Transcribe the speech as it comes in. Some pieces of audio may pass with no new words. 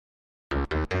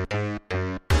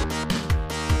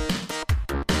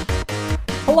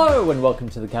Hello and welcome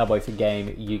to the Cowboy for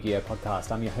Game Yu-Gi-Oh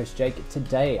podcast. I'm your host Jake.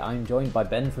 Today I'm joined by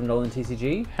Ben from Nolan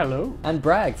TCG. Hello. And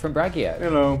Bragg from Braggio.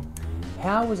 Hello.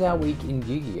 How was our week in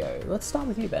Yu-Gi-Oh? Let's start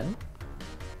with you, Ben.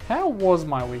 How was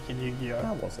my week in Yu-Gi-Oh?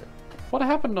 How was it? What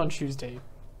happened on Tuesday?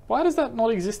 Why does that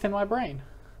not exist in my brain?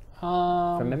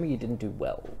 From memory, you didn't do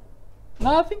well.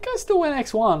 No, I think I still went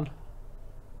X1.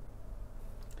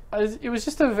 It was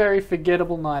just a very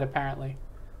forgettable night, apparently.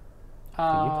 For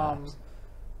you, perhaps.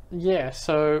 Yeah,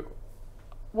 so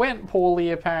went poorly,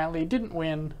 apparently. Didn't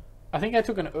win. I think I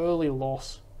took an early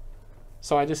loss.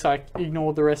 So I just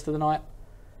ignored the rest of the night.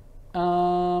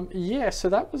 Yeah, so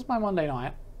that was my Monday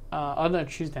night.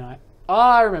 Tuesday night.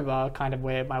 I remember kind of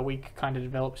where my week kind of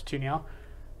developed to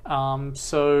now.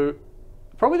 So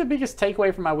probably the biggest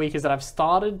takeaway from my week is that I've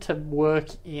started to work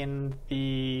in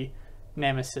the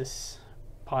Nemesis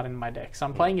part in my deck. So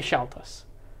I'm playing a Shaltos.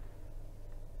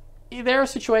 There are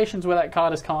situations where that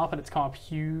card has come up and it's come up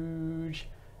huge,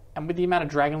 and with the amount of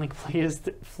Dragon Link players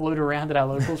that float around at our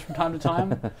locals from time to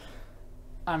time,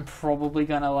 I'm probably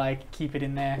gonna keep it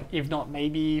in there. If not,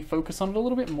 maybe focus on it a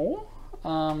little bit more.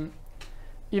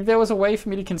 If there was a way for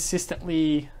me to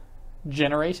consistently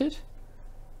generate it,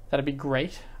 that'd be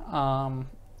great.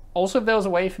 Also, if there was a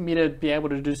way for me to be able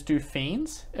to just do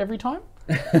fiends every time,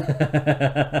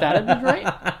 that'd be great.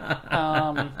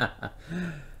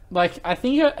 I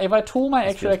think if I tool my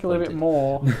extra deck a little bit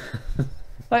more,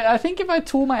 I think if I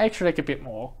tool my extra deck a bit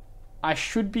more, I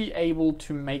should be able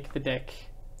to make the deck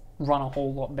run a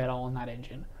whole lot better on that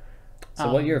engine.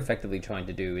 So what you're effectively trying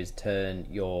to do is turn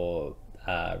your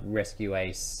Rescue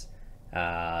Ace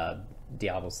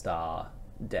Diablo Star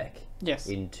deck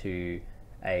into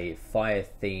a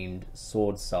fire-themed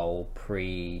Sword Soul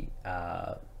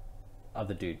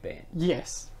other dude band.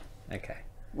 Yes. Okay.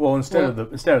 Well, instead of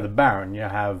the Baron, you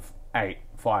have 8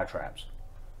 fire traps.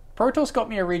 Protoss got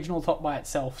me a regional top by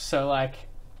itself, so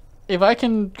if I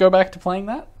can go back to playing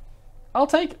that, I'll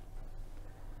take it.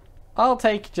 I'll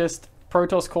take just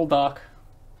Protoss Call Dark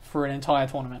for an entire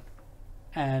tournament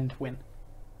and win.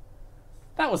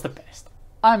 That was the best.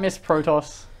 I miss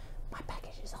Protoss. My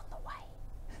package is on the way.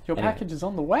 Your package is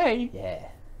on the way. Yeah.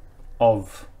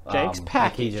 Of Jake's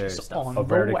package is stuff. on of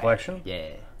the Rarity way. Collection.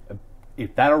 Yeah.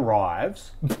 If that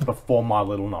arrives before my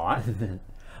little night,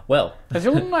 Well. Has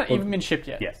your little night even been shipped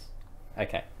yet? yes.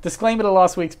 Okay. Disclaimer to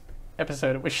last week's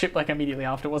episode, it was shipped immediately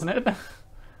after, wasn't it?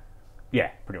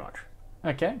 Yeah, pretty much.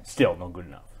 Okay. Still not good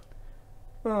enough.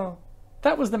 Well,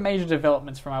 That was the major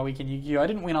developments from our week in Yu-Gi-Oh! I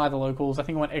didn't win either locals. I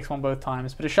think I went X1 both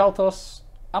times. But a Shaltos,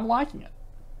 I'm liking it.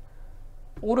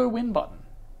 Auto win button.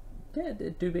 Yeah,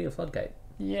 do be a floodgate.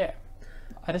 Yeah.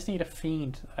 I just need a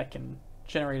fiend that I can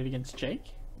generate it against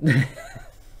Jake.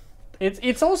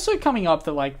 It's also coming up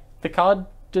that the card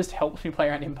just helps me play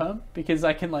around Imperm because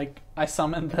I can I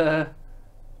summon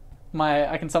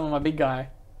I can summon my big guy.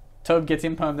 Tobe gets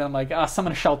Imperm, then I'm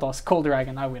summon a Shaltos, Call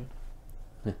Dragon, I win.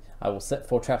 I will set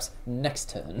 4 traps next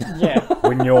turn. Yeah.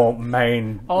 when your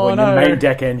main your main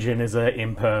deck engine is a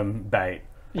Imperm bait.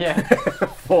 Yeah.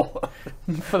 For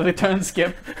For the turn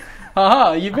skip.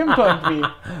 Haha, you've Impermed me.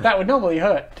 That would normally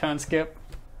hurt. Turn skip.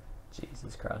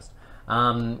 Jesus Christ.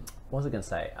 What was I going to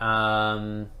say?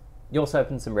 You also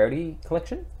opened some Rarity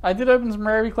Collection? I did open some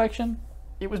Rarity Collection.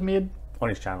 It was mid. on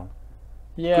his channel.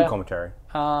 Yeah. Good commentary.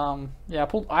 Yeah, I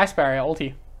pulled Ice Barrier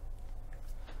ulti.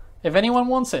 If anyone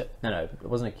wants it. No, it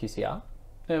wasn't a QCR.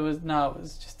 It was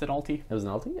just an ulti. It was an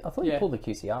ulti? I thought you pulled the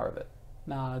QCR of it.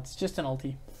 No, it's just an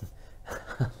ulti.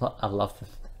 I love it.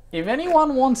 If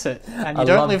anyone wants it, and you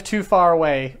don't live too far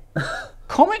away,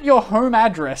 comment your home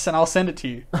address and I'll send it to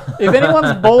you. If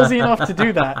anyone's ballsy enough to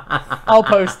do that, I'll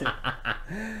post it.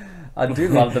 I do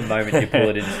love the moment you pull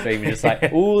it in stream. You're just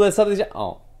like, ooh, there's something.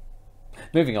 Oh.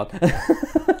 Moving on.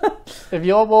 If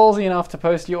you're ballsy enough to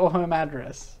post your home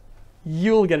address,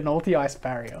 you'll get an ulti Ice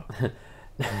Barrier.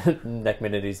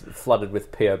 Neckminute is flooded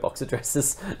with PO box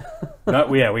addresses. No,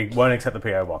 we won't accept the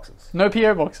PO boxes. No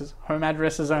PO boxes. Home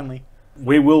addresses only.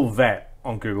 We will vet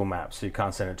on Google Maps, so you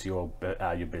can't send it to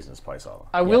your business place either.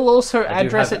 I will also I do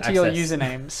address have it to your access.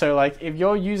 username. So, if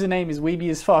your username is weeby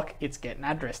as fuck, it's getting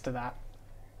addressed to that.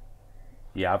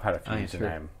 Yeah, I've had a few yeah,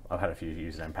 true.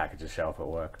 username packages show up at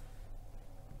work.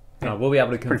 No, we'll be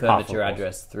able to confirm powerful, it's your of course.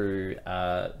 address through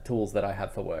tools that I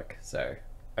have for work. So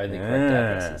only correct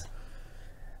addresses.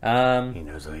 He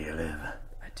knows where you live.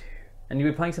 I do. And you've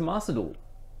been playing some Master Duel.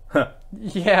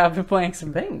 Yeah, I've been playing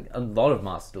some. Playing a lot of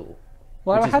Master Duel.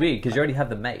 Well, Which is weird because you already have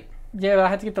the mate. Yeah, but I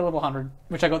had to get the level 100,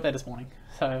 which I got there this morning.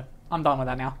 So I'm done with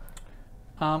that now.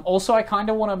 Also, I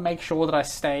kind of want to make sure that I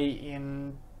stay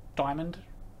in Diamond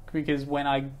because when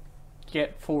I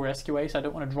get full Rescue Ace, I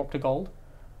don't want to drop to Gold.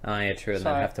 Oh, yeah, true. And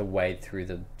So- then have to wade through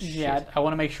the shit. Yeah, I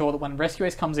want to make sure that when Rescue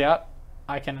Ace comes out,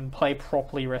 I can play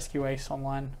properly Rescue Ace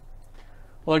online.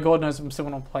 Although God knows I'm still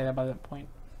going to play that by that point.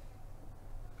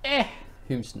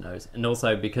 Who knows? And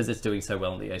also, because it's doing so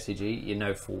well in the OCG, you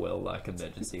know full well, like,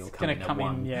 Emergency will It's come going in to at come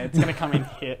one. in, yeah, it's going to come in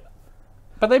hit.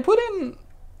 But they put in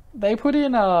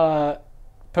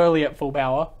Pearly at full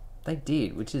power. They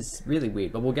did, which is really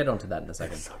weird, but we'll get onto that in a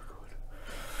second. So good.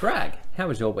 Bragg, how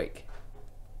was your week?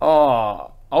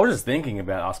 Oh, I was just thinking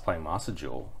about us playing Master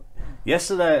Duel.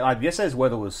 Yesterday's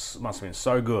weather must have been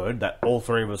so good that all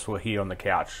three of us were here on the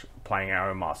couch playing our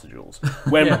own Master Duels.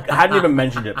 When hadn't even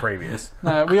mentioned it previous.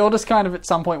 No, we all just kind of at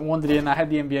some point wandered in. I had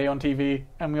the NBA on TV,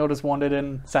 and we all just wandered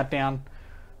in, sat down,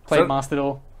 played Master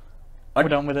Duel. We're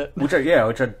done with it. Which I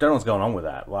don't know what's going on with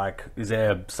that. Like, is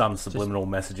there some subliminal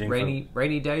messaging?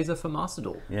 Rainy days are for Master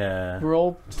Duel. Yeah. We're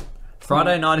all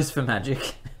Friday night is for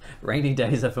Magic. Rainy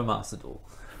days are for Master Duel.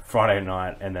 Friday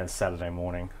night and then Saturday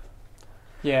morning.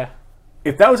 yeah.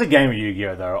 If that was a game of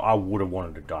Yu-Gi-Oh, though, I would have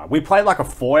wanted to die. We played like a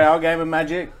 4-hour game of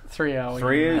Magic. 3 hours.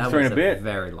 Three That and was a bit.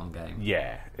 very long game.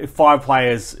 Yeah. If 5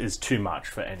 players is too much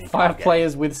for any card 5 game.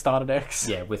 players with starter decks.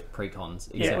 Yeah, with precons,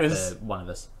 Yeah, except it was- for one of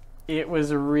us. It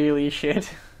was really shit.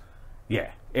 Yeah.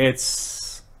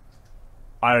 It's...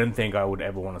 I don't think I would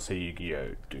ever want to see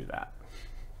Yu-Gi-Oh do that.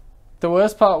 The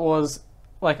worst part was,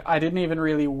 like, I didn't even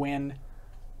really win.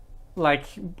 Like,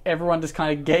 everyone just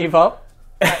kind of gave up.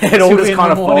 It all 2 just in kind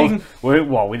the of morning.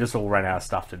 we just all ran out of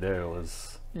stuff to do. It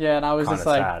was Yeah, and I was kind just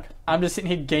of like, sad. I'm just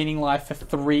sitting here gaining life for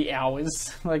 3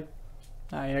 hours. Like,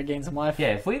 gain some life. Yeah,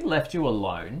 if we left you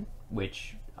alone,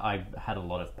 which I had a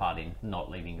lot of part in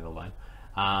not leaving you alone,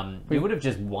 we would have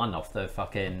just won off the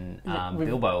fucking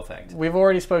Bilbo effect. We've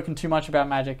already spoken too much about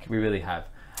Magic. We really have.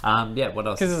 Yeah, what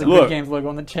else? Because there's a Look. Good Games logo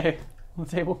on the chair, on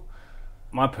the table.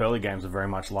 My Pearly games are very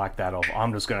much like that of,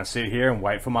 I'm just going to sit here and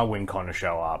wait for my WinCon to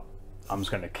show up. I'm just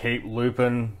going to keep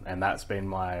looping, and that's been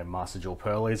my Master Duel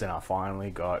Pearlies, and I finally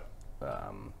got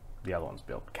the other ones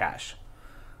built, Cash.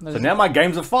 So now my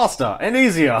games are faster and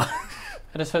easier.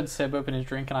 I just heard Seb open his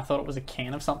drink and I thought it was a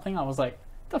can of something. I was like,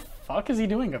 the fuck is he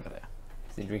doing over there?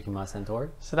 Is he drinking my Centauri?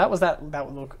 So that was that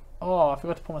would look... Oh, I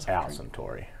forgot to pour myself a Our drink.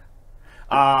 Centauri.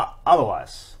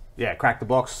 Otherwise, yeah, Crack the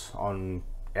Box on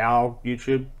our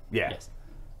YouTube. Yeah, Yes.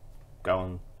 go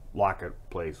and like it,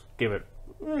 please. Give it...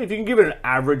 If you can give it an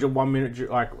average of 1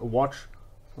 minute, like, watch,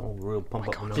 I'll real pump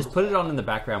up the numbers. Just put it on in the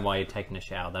background while you're taking a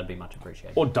shower. That'd be much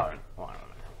appreciated. Or don't. I don't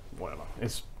know. Whatever.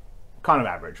 It's kind of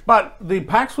average. But the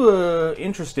packs were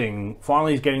interesting.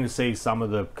 Finally getting to see some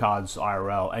of the cards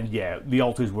IRL. And yeah, the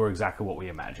ultis were exactly what we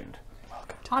imagined.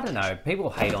 I don't know. People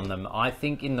hate on them. I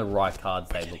think in the right cards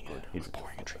they look good.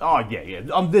 Oh, yeah.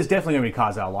 There's definitely going to be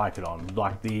cards that I liked it on.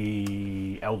 Like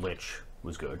the Eldritch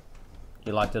was good.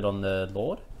 You liked it on the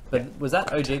Lord? But was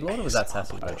that OG Lord or was that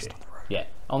Sassy Lord? OG. Yeah.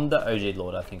 On the OG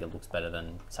Lord, I think it looks better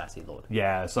than Sassy Lord.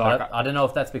 Yeah, so I don't know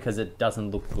if that's because it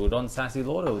doesn't look good on Sassy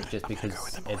Lord or just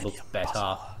because it looks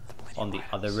better on the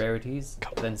other rarities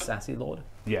than Sassy Lord.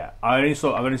 yeah. I've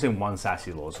only seen one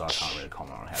Sassy Lord, so I can't really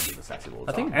comment on how good the Sassy Lords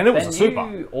I think are. And it was Ben, a super.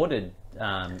 you ordered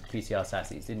QCR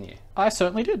Sassies, didn't you? I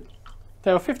certainly did.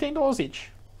 They were $15 each.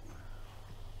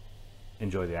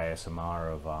 Enjoy the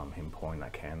ASMR of him pouring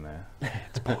that can there.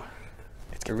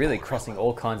 We're really crossing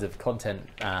all kinds of content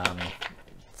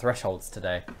thresholds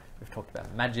today. We've talked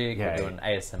about Magic, Yeah. we're doing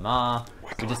ASMR.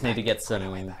 We just need to get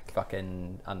some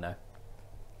fucking, I don't know,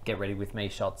 get ready with me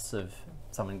shots of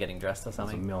someone getting dressed or There's a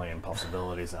something. million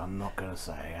possibilities that I'm not going to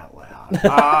say out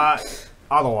loud.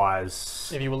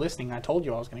 Otherwise, If you were listening, I told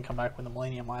you I was going to come back with a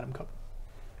Millennium item code.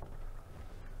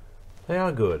 they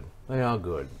are good. They are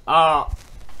good.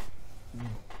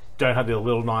 Don't have the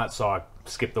little night, so I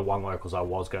skipped the one locals I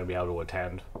was going to be able to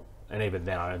attend. And even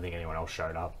then, I don't think anyone else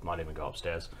showed up. Might even go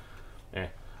upstairs.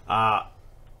 Yeah.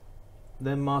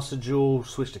 Then Master Duel,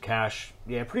 switch to Cash.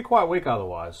 Yeah, pretty quiet week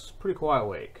otherwise. Pretty quiet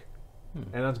week.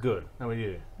 And that's good. How about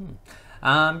you?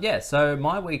 Yeah, so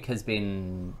my week has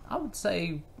been, I would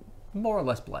say, more or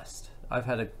less blessed. I've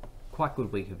had a quite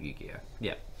good week of Yu-Gi-Oh!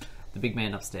 Yeah, the big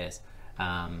man upstairs.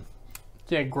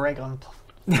 Yeah, Greg on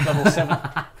level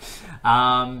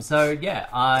 7. So yeah,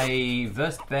 I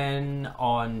versed Ben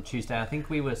on Tuesday. I think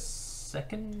we were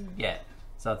second. Yeah,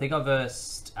 so I think I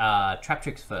versed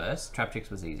Traptrix first. Traptrix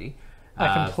was easy.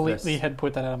 I completely versed- had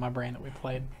put that out of my brain that we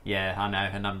played. Yeah, I know,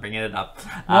 and I'm bringing it up.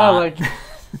 No, like...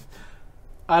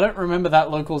 I don't remember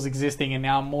that locals existing, and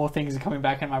now more things are coming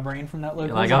back in my brain from that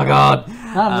locals. like, oh god.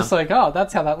 I'm just like, oh,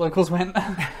 that's how that locals went.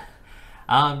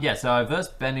 Yeah, so I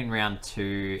versed Ben in round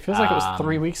 2. Feels like it was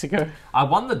 3 weeks ago. I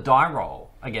won the die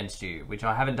roll against you, which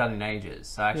I haven't done in ages.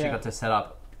 So I actually Yeah. got to set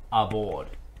up our board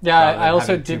Yeah, I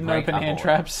also didn't open hand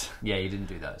traps. Yeah, you didn't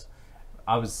do those.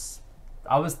 I was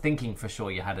thinking for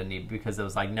sure you had a nib because there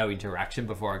was like no interaction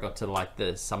before I got to like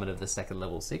the summit of the second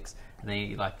level 6, and then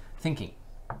you're like thinking,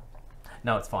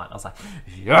 no, it's fine. I was like,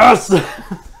 yes.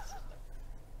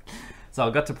 So I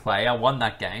got to play. I won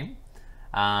that game.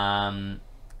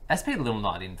 SP Little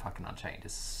Knight in fucking Unchained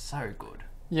is so good.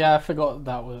 Yeah, I forgot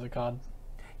that was a card.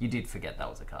 You did forget that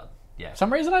was a card. Yeah. For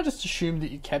some reason, I just assumed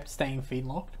that you kept staying feed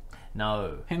locked.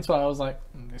 No. Hence why I was like,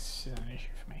 this is an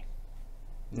issue for me.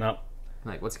 No.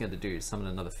 Like, what's he going to do? Summon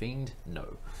another fiend?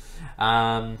 No.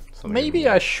 Maybe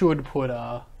I should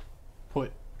start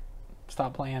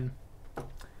playing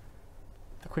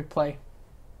the quick play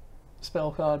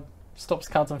spell card. Stops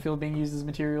cards on field being used as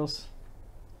materials.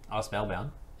 Oh,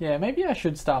 Spellbound. Yeah, maybe I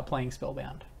should start playing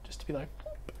Spellbound just to be like.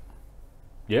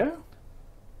 Yeah.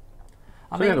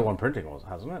 I mean, he had the one printing,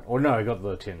 hasn't it? Or no, he got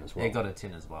the tin as well. Yeah, he got a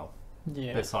tin as well.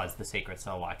 Yeah. Besides the secrets,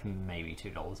 so like maybe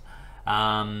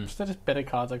 $2. They're just better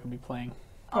cards I could be playing.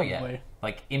 Probably. Oh yeah,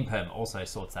 like Imperm also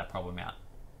sorts that problem out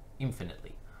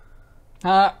infinitely.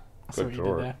 I see what you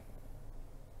did there.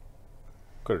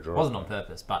 Good draw. Wasn't on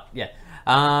purpose, but yeah.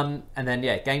 And then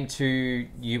yeah, game 2,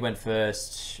 you went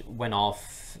first, went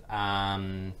off,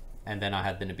 and then I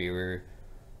had the Nibiru,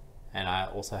 and I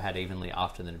also had evenly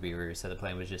after the Nibiru. So the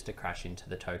plan was just to crash into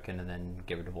the token and then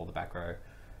get rid of all the back row.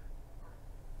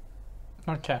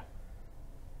 Okay.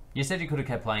 You said you could have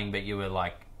kept playing, but you were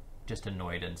like just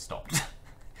annoyed and stopped.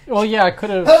 Well, yeah, I could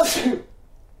have.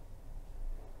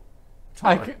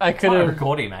 I could have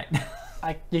recording, mate.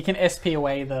 You can SP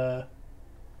away the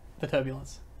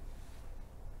turbulence,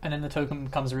 and then the token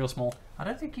becomes real small. I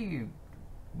don't think you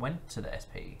went to the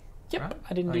SP. Yep, right?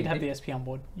 I didn't have the SP on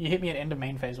board. You hit me at end of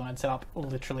main phase when I'd set up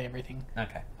literally everything.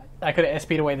 Okay. I could have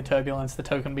SP'd away the turbulence. The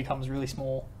token becomes really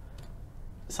small.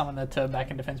 Summon the turb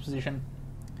back in defense position.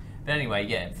 But anyway,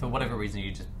 yeah, for whatever reason,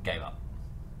 you just gave up.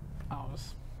 I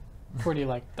was pretty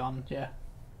done. Yeah.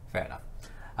 Fair enough.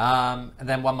 And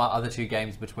then won my other 2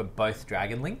 games, which were both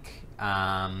Dragon Link.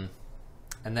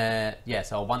 And then, yeah,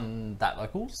 so I won that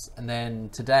locals. And then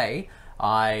today,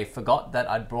 I forgot that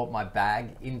I'd brought my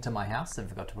bag into my house and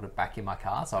forgot to put it back in my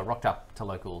car. So I rocked up to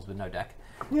locals with no deck.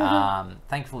 Yeah.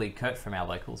 Thankfully, Kurt from our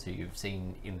locals, who you've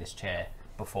seen in this chair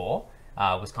before,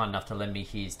 was kind enough to lend me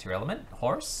his Tier Element,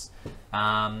 Horus.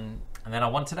 And then I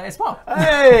won today as well.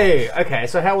 Hey! Okay,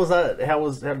 so how was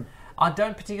that? I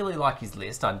don't particularly like his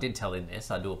list. I did tell him this.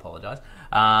 I do apologise.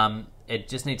 It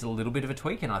just needs a little bit of a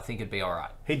tweak, and I think it'd be all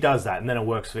right. He does that, and then it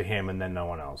works for him, and then no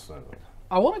one else. So.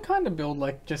 I want to kind of build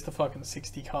just a fucking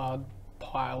 60 card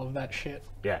pile of that shit.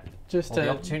 Yeah. Just the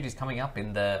opportunity's coming up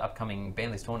in the upcoming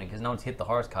ban list tournament because no one's hit the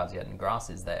Horus cards yet, and grass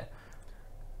is there.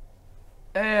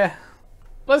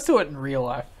 Let's do it in real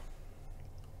life.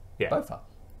 Yeah. Both are.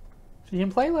 So you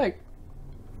can play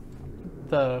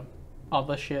the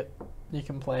other shit. You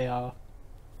can play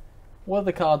what are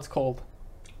the cards called?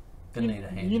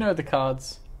 You know the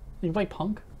cards. You can play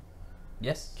Punk.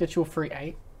 Yes. Get you a free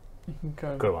 8. You can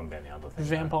go. Good one, Ben. The other thing.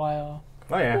 Vampire.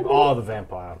 Oh yeah. Oh, the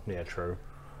vampire. Yeah, true.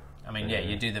 I mean, yeah,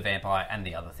 you do the vampire and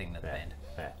the other thing that's banned.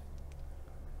 Yeah.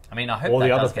 I mean, I hope that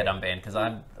does get unbanned because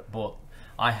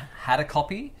I had a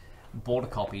copy, bought a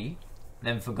copy,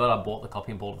 then forgot I bought the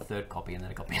copy and bought a third copy, and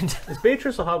then it got banned. Is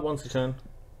Beatrice a hard once a turn?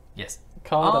 Yes.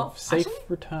 Card of safe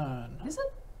return. Is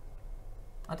it?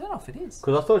 I don't know if it is.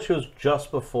 Because I thought she was just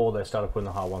before they started putting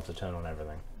the hard once a turn on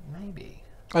everything. Maybe.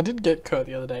 I did get Kurt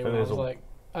the other day when I was like,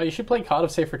 "Oh, you should play Card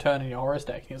of Safe Return in your Horus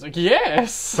deck." And he was like,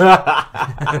 "Yes." And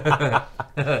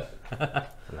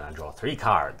I draw 3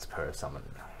 cards per summon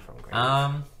from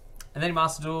Green. And then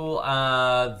Master Duel,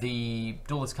 the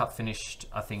Duelist Cup finished,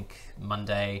 I think,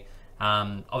 Monday.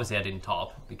 Obviously, I didn't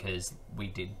top because we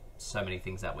did so many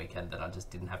things that weekend that I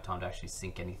just didn't have time to actually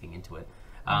sink anything into it.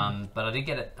 But I did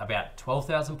get about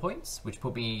 12,000 points, which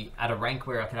put me at a rank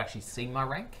where I could actually see my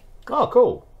rank. Oh,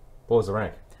 cool. What was the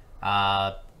rank?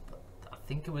 I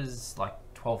think it was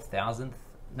 12,000.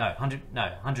 No,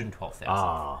 112,000.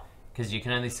 Ah. Because you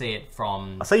can only see it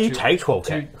from... I say you take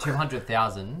 12,000.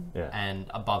 200,000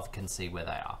 and above can see where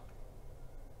they are.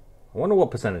 I wonder what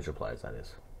percentage of players that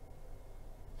is.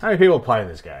 How many people are playing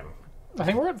this game? I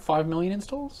think we're at 5 million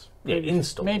installs. Yeah,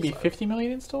 installs. Maybe 50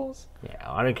 million installs. Yeah,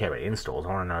 I don't care about installs. I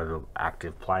want to know the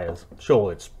active players.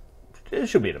 Sure, it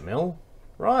should be at a mil,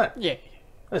 right? Yeah.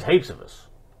 There's heaps of us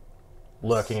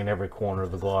lurking in every corner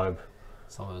of the globe.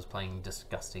 Some of us playing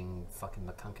disgusting fucking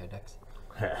Makunko decks.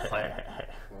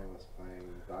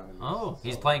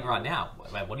 He's playing right now.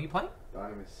 Wait, what are you playing?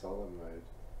 Dynamis Solar mode.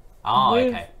 Oh,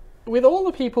 okay. With all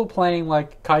the people playing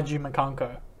Kaiju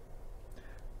Makunko,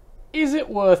 is it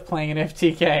worth playing an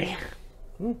FTK?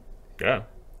 Yeah.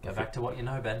 Go back to what you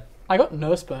know, Ben. I got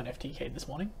Nurse Burn FTK this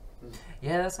morning.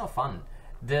 Yeah, that's not fun.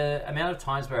 The amount of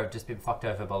times where I've just been fucked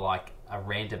over by like a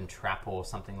random trap or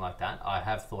something like that, I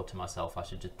have thought to myself I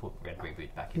should just put Red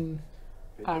Reboot back in.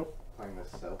 I- Playing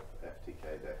the self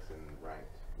FTK decks in ranked.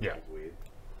 Yeah. Is weird.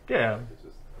 Yeah. It's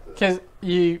just Because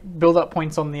you build up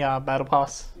points on the battle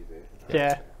pass. you do.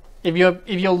 Yeah. If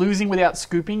you're losing without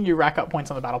scooping, you rack up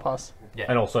points on the battle pass. Yeah.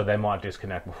 And also, they might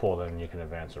disconnect before then, and you can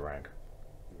advance a rank.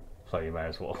 So you may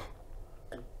as well.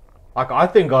 Like I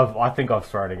think I've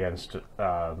thrown against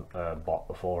a bot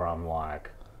before. I'm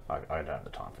like, I don't have the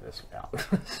time for this. Out.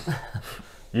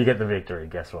 You get the victory.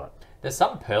 Guess what? There's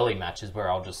some Pearly matches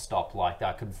where I'll just stop. Like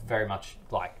I could very much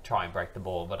like try and break the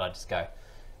ball, but I just go,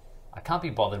 I can't be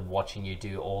bothered watching you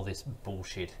do all this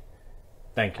bullshit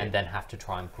Thank you. and then have to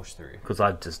try and push through. Because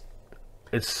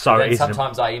it's so Then easy.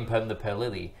 sometimes I imperm the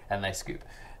Pearlily and they scoop.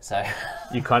 So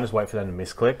You can't just wait for them to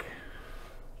misclick.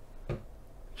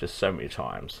 Just so many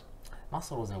times.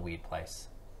 Muscle was in a weird place.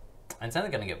 And it's only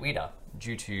going to get weirder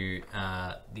due to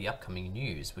the upcoming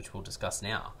news, which we'll discuss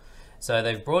now. So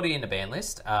they've brought in a ban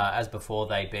list. As before,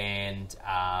 they unbanned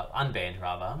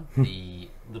the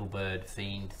Little Bird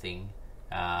Fiend thing.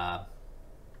 Yeah,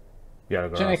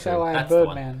 Gen X Ally That's the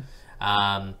one. Birdman.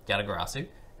 Yatagarasu.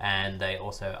 And they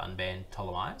also unbanned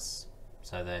Ptolemaeus.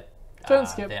 So that Don't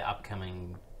skip. their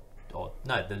upcoming,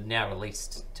 the now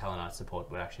released Tellarknight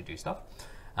support would actually do stuff.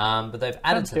 But they've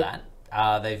added to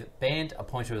that. They've banned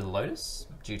Appointer of the Lotus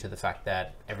due to the fact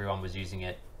that everyone was using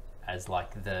it as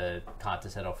like the card to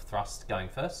set off thrust going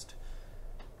first.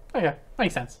 Okay,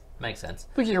 makes sense. Makes sense.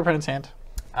 Look at your opponent's hand.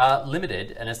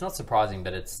 Limited, and it's not surprising,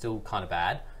 but it's still kind of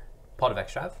bad. Pot of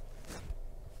Extrav.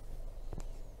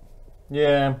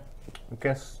 Yeah, I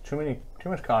guess too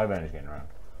much card advantage getting around.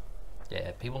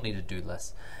 Yeah, people need to do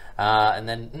less. And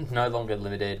then no longer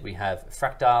limited, we have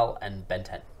Fractal and Ben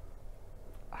 10.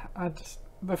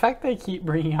 The fact they keep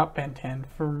bringing up Ben 10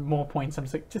 for more points, I'm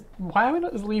just like, why are we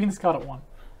not just leaving Scott at 1?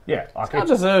 Yeah, like Scott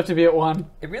deserve to be at 1.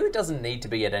 It really doesn't need to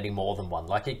be at any more than 1.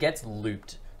 Like, it gets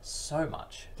looped so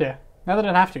much. Yeah. Now they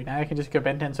don't have to. Now I can just go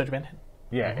Ben 10, search Ben 10.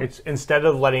 yeah, it's instead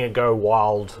of letting it go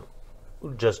wild,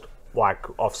 just like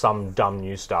off some dumb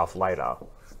new stuff later,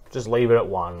 just leave it at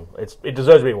 1. It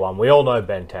deserves to be 1. We all know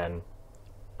Ben 10,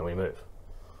 and we move.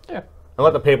 Yeah. And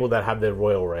let the people that have their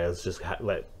royal rares just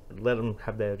let them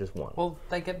have their just 1. Well,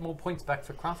 they get more points back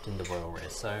for crafting the Royal Rare,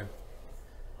 so...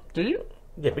 Do you?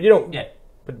 Yeah, but you don't. Yeah.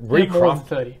 But More than recraft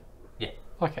 30. Yeah.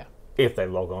 Okay. if they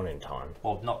log on in time.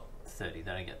 Well, not 30.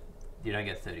 You don't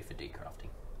get 30 for decrafting.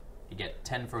 You get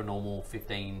 10 for a normal,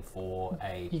 15 for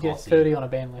a You glossy. get 30 on a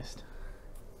ban list.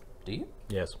 Do you?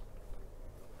 Yes.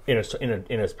 In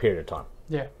a period of time.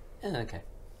 Yeah. Yeah, okay.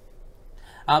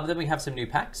 But then we have some new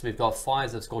packs. We've got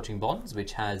Fires of Scorching Bonds,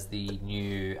 which has the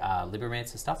new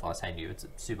Liberamancer stuff. I say new, it's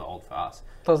super old for us.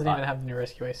 Doesn't even have the new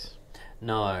Rescue Ace.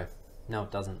 No,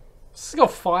 it doesn't. It's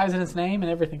got fires in its name and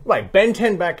everything. Wait, Ben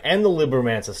 10 back and the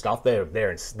Liberamancer stuff,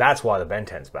 that's why the Ben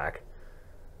 10's back.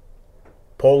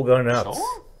 Paul go nuts.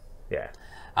 Sure? Yeah.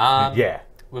 Yeah.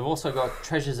 We've also got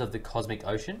Treasures of the Cosmic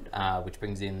Ocean, which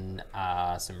brings in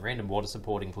some random water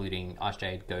support, including Ice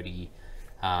Jade, Goaty,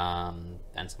 and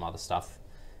some other stuff.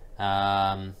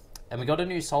 And we got a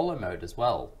new solo mode as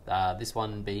well. This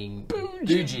one being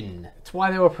Bujin. It's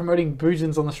why they were promoting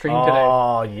Bujins on the stream today.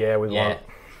 Oh, yeah, we Yeah. want...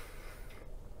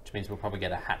 Which means we'll probably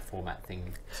get a hat format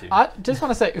thing soon. I just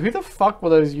want to say, who the fuck were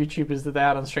those YouTubers that they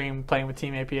had on stream playing with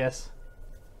Team APS?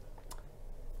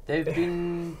 They've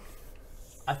been...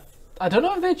 I don't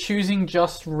know if they're choosing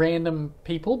just random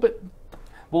people, but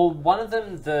Well, one of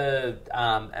them, they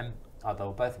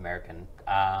were both American.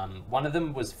 One of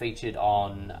them was featured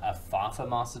on a Fafa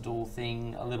Master Duel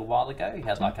thing a little while ago. He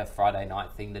had like a Friday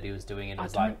night thing that he was doing, and it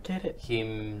was like get it.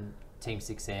 him, Team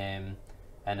 6M,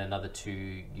 and another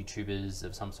two YouTubers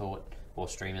of some sort, or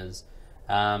streamers.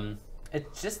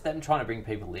 It's just them trying to bring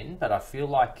people in, but I feel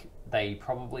like they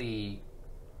probably,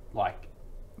 like,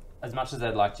 as much as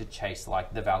they'd like to chase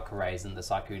like the Valkyries and the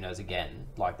Saikunos again,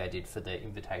 like they did for the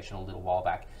Invitational a little while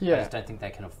back, I Yeah. just don't think they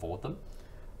can afford them.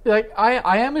 like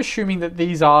I am assuming that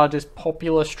these are just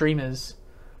popular streamers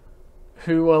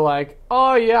who are like,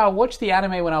 oh yeah, I watched the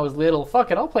anime when I was little.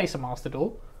 Fuck it, I'll play some Master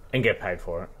Duel. And get paid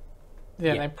for it.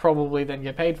 Yeah, Yeah. they probably then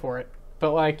get paid for it.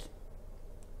 But like,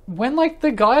 when like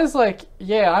the guy's like,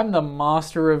 yeah, I'm the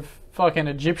master of fucking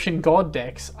Egyptian god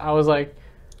decks, I was like,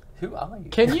 Who are you?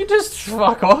 can you just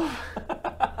fuck off?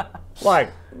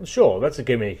 Like, sure, that's a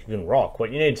gimmick you can rock,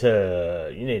 but you need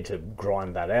to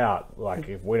grind that out. Like,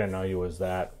 if we don't know you as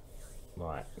that,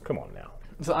 like, come on now.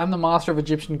 So I'm the master of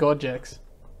Egyptian god decks.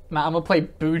 Nah, I'm gonna play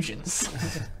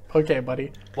Bujins. Okay,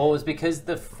 buddy. Well, it was because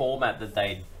the format that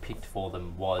they picked for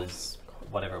them was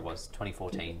whatever it was,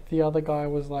 2014. The other guy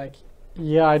was like,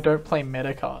 "Yeah, I don't play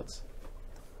meta cards."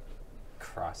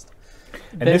 Christ.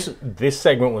 And this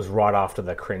segment was right after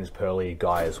the cringe Pearly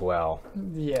guy as well.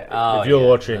 Yeah. Oh, If you're yeah,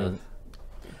 watching,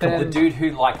 the dude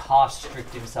who like harsh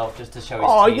stripped himself just to show his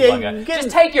Oh, team yeah, logo. get-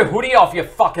 Just take your hoodie off, you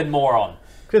fucking moron.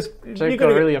 because Jake got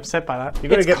really upset by that.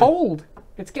 gotta It's get- cold.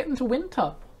 It's getting to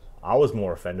winter. I was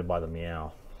more offended by the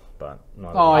meow, but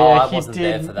not. Oh, I yeah, he wasn't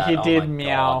there did. for that. He Oh did my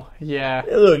meow. Yeah.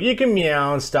 Look, you can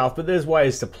meow and stuff, but there's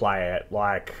ways to play it.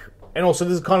 Like, and also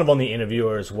this is kind of on the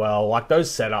interviewer as well. Like those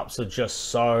setups are just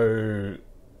so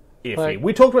iffy. Like-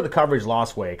 We talked about the coverage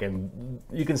last week, and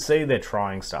you can see they're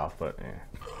trying stuff, but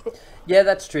yeah. Yeah,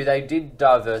 that's true. They did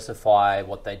diversify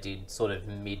what they did sort of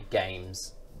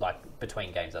mid-games, like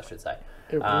between games, I should say.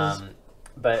 It was-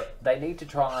 But they need to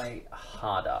try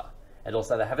harder. And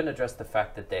also, they haven't addressed the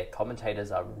fact that their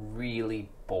commentators are really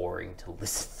boring to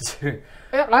listen to.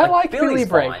 Yeah, I like Billy's Billy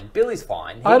Brake. fine. Billy's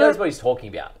fine. He I knows don't- what he's talking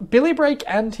about. Billy Brake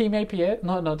and Team APS,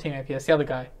 not Team APS, the other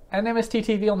guy, and MST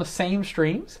TV on the same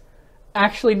streams,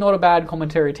 actually not a bad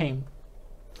commentary team.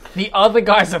 The other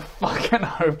guys are fucking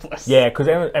hopeless. Yeah, because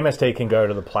MST can go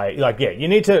to the play. Like, yeah, you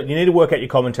need to work out your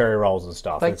commentary roles and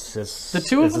stuff. Like, It's just the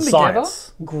two of it's them a together,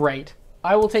 science. great.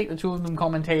 I will take the two of them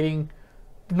commentating,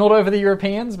 not over the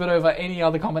Europeans, but over any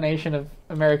other combination of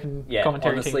American Yeah,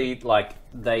 commentary honestly, like,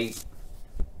 the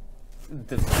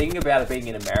thing about it being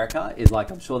in America is,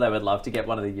 like, I'm sure they would love to get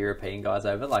one of the European guys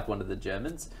over, like one of the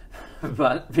Germans.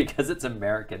 But because it's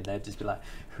American, they'd just be like,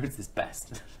 who's this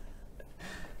best? team.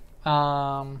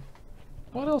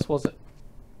 What else was it?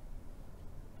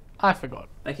 I forgot.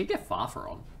 They could get Farfa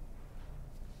on.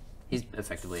 He's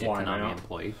effectively Flying a Konami out.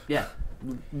 employee. Yeah,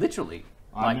 literally.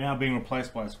 I'm Like, now being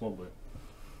replaced by a Swablet.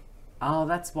 oh,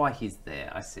 that's why he's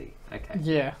there. I see. Okay,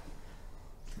 Yeah,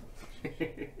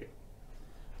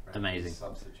 amazing.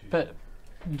 Substitute. but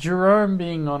Jerome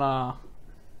being on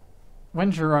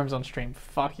when Jerome's on stream,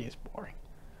 fuck, he is boring.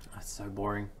 That's so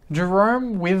boring.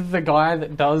 Jerome with the guy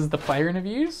that does the player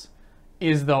interviews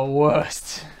is the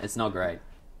worst. It's not great.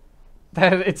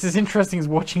 It's as interesting as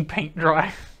watching paint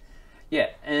dry. Yeah,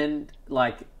 and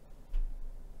like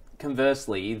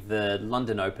conversely, the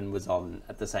London Open was on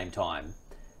at the same time.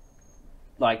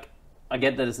 Like, I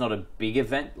get that it's not a big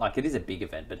event. Like, it is a big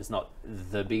event, but it's not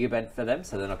the big event for them,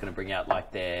 so they're not going to bring out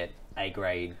like their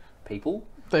A-grade people.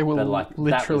 They were But, like, that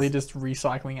literally was- just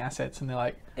recycling assets, and they're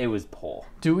like, It was poor.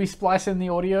 "Do we splice in the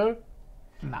audio?"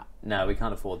 Nah. No, we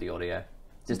can't afford the audio.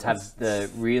 Just have the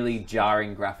really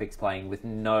jarring graphics playing with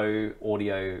no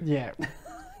audio. Yeah,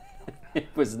 It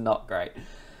was not great.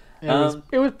 it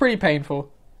was pretty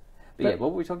painful. But yeah,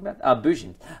 what were we talking about?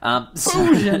 Bujin.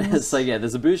 Bujins. So yeah,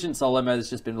 there's a Bujin solo mode that's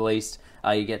just been released.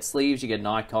 You get sleeves, you get an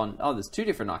icon. Oh, there's two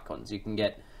different icons. You can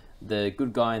get the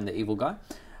good guy and the evil guy.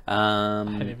 I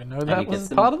didn't even know and that he gets was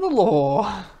them- part of the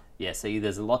law. Yeah, see,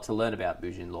 there's a lot to learn about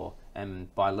Bujin lore.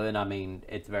 And by learn, I mean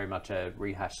it's very much a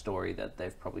rehashed story that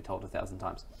they've probably told 1,000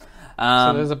 times.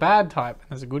 So there's a bad type and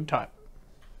there's a good type.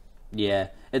 Yeah,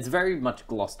 it's very much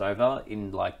glossed over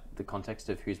in like the context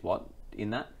of who's what in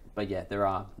that. But yeah, there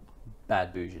are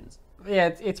bad Bujins.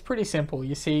 Yeah, it's pretty simple.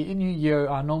 You see, in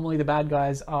Yu-Gi-Oh, normally the bad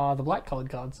guys are the black colored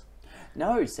cards.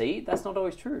 No, see, that's not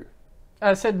always true.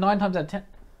 I said 9 times out of 10.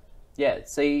 Yeah,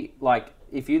 see, like,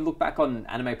 if you look back on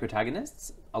anime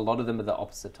protagonists, a lot of them are the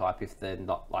opposite type if they're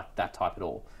not, like, that type at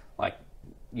all. Like,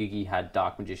 Yugi had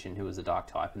Dark Magician, who was a dark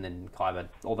type, and then Kaiba,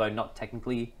 although not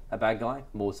technically a bad guy,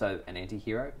 more so an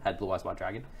anti-hero, had Blue Eyes White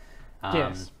Dragon.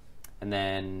 Yes. And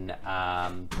then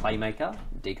Playmaker,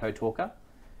 Decode Talker,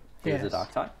 he was a Yes.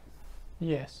 dark type.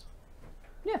 Yes.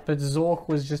 Yeah. But Zork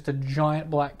was just a giant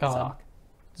black card. Zark.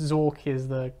 Zork is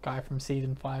the guy from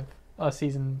season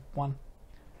 1.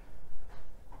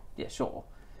 Yeah, sure.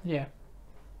 Yeah.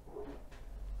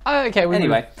 Okay,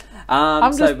 Anyway,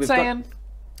 I'm so just we've saying,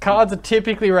 cards are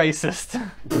typically racist.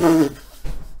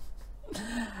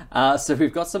 So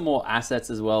we've got some more assets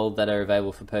as well that are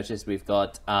available for purchase. We've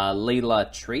got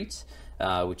Leela Treat,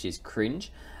 which is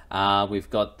cringe. We've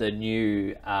got the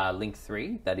new Link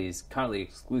 3 that is currently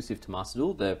exclusive to Master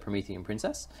Duel, the Promethean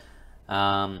Princess.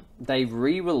 They've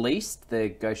re-released the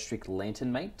Ghost Trick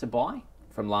Lantern Mate to buy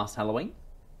from last Halloween.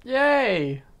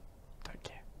 Yay! Don't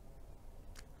care.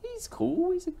 He's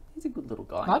cool. He's a good little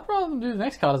guy. I'd rather them do the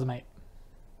next card as a mate.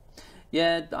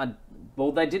 Yeah,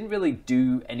 well, they didn't really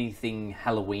do anything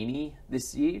Halloween-y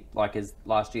this year. Like, as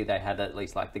last year, they had at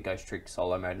least, like, the Ghost Trick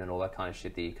solo mode and all that kind of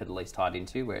shit that you could at least tie it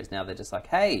into, whereas now they're just like,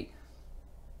 hey,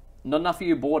 not enough of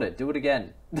you bought it, do it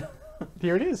again.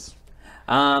 Here it is.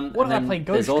 What What if I play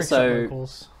Ghost Tricks at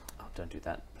locals? Oh, don't do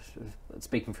that.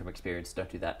 Speaking from experience, don't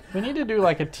do that. We need to do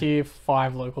like a tier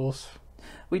 5 locals.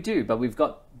 We do, but we've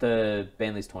got the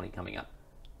ban list 20 coming up.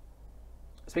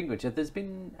 Speaking of which, has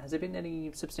there been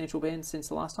any substantial bans since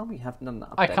the last time? We haven't done an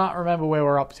update. I can't remember where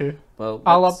we're up to. Well,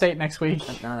 I'll update next week.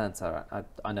 No, that's all right.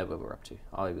 I know where we're up to.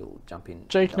 I will jump in.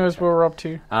 Jake knows where we're up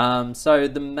to. So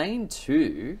the main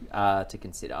two to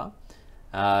consider,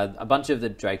 a bunch of the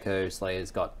Draco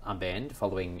Slayers got unbanned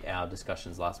following our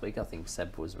discussions last week. I think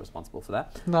Seb was responsible for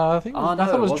that. No, I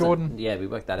thought it was Jordan. Yeah, we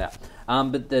worked that out.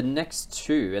 But the next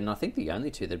two, and I think the only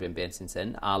two that have been banned since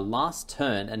then, are Last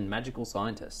Turn and Magical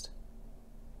Scientist.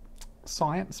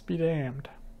 Science be damned.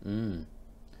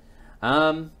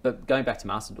 But going back to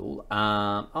Master Duel,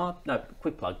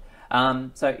 quick plug.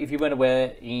 So if you weren't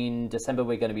aware, in December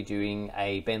we're going to be doing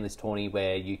a ban list tourney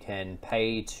where you can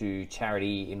pay to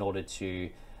charity in order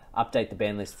to update the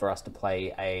ban list for us to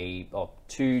play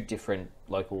two different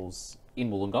locals in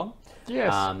Wollongong.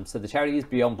 Yes. So the charity is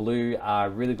Beyond Blue, a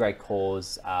really great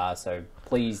cause. So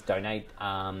please donate.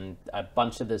 A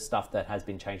bunch of the stuff that has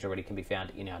been changed already can be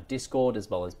found in our Discord as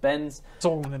well as Ben's. It's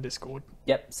all in the Discord.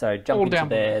 Yep. So jump into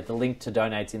there. The link to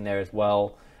donate's in there as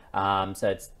well. So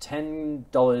it's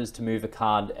 $10 to move a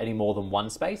card any more than one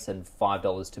space and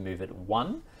 $5 to move it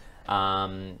one.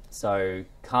 So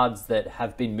cards that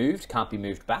have been moved can't be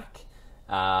moved back.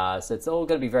 So it's all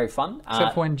going to be very fun.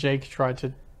 Except for when Jake tried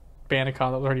to ban a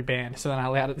card that was already banned, so then I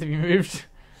allowed it to be moved.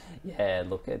 Yeah,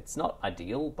 look, it's not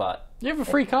ideal, but you have a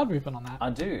free card movement on that. I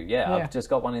do. Yeah, I've just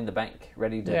got one in the bank,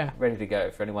 ready to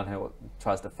go for anyone who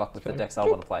tries to fuck with the decks I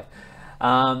want to play.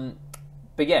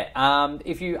 But yeah,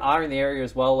 if you are in the area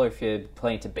as well, or if you're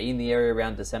planning to be in the area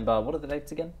around December, what are the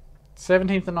dates again?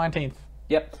 17th and 19th.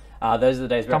 Yep. Those are the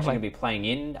days we're actually going to be playing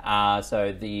in.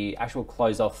 So the actual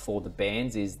close-off for the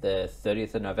bans is the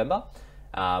 30th of November,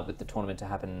 with the tournament to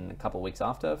happen a couple of weeks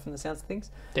after, from the sounds of things.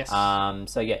 Yes.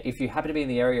 So yeah, if you happen to be in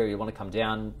the area or you want to come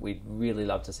down, we'd really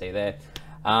love to see you there.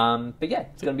 But yeah,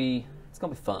 it's going to be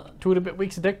fun. 2 bit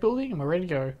weeks of deck building and we're ready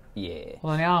to go. Yeah.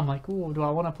 Well, now I'm like, ooh, do I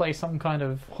want to play some kind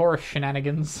of horror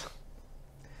shenanigans?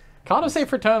 Card of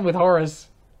Safe Return with horrors.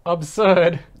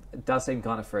 Absurd. It does seem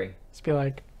kind of free. Just be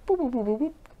like, boop, boop, boop, boop,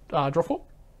 boop. Draw 4.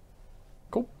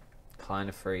 Cool. Kind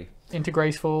of free. Into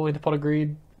Graceful, into Pot of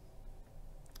Greed.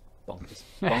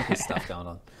 Bonkers stuff going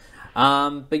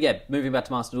on. But yeah, moving back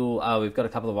to Master Duel, we've got a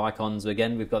couple of icons.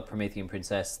 Again, we've got Promethean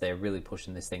Princess. They're really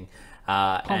pushing this thing.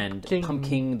 And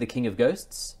Pumpkin, the King of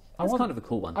Ghosts. That's kind of a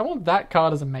cool one. I want that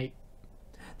card as a mate.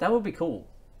 That would be cool.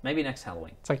 Maybe next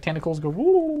Halloween. It's like tentacles go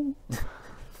woo.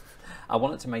 I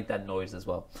want it to make that noise as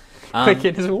well.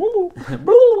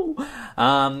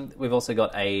 We've also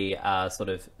got a sort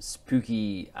of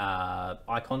spooky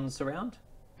icons around.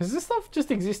 Is this stuff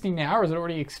just existing now, or is it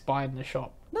already expired in the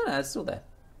shop? No, it's still there.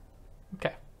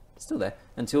 Okay. It's still there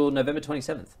until November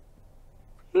 27th.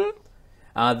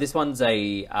 This one's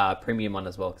a premium one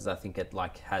as well, because I think it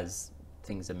has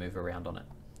things that move around on it.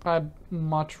 I'd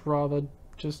much rather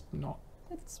just not.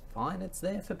 It's fine. It's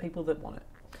there for people that want it.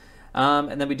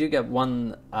 And then we do get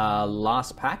one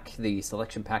last pack, the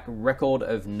selection pack, Record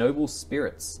of Noble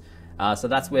Spirits. So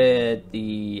that's where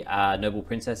the Noble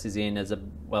Princess is in, as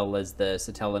well as the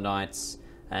Satella Knights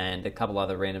and a couple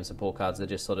other random support cards they're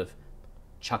just sort of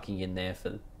chucking in there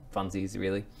for funsies,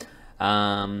 really.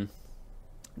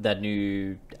 That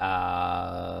new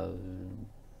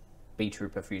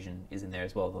B-Trooper fusion is in there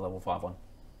as well, the level 5 one.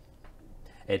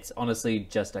 It's honestly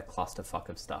just a clusterfuck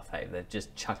of stuff, hey? They've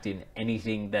just chucked in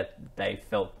anything that they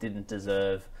felt didn't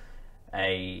deserve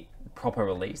a proper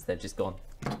release. They've just gone,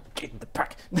 get in the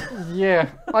pack. Yeah.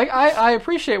 I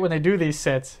appreciate when they do these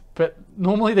sets, but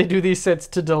normally they do these sets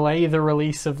to delay the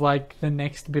release of, the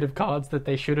next bit of cards that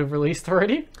they should have released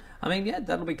already. I mean, yeah,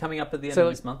 that'll be coming up at the end of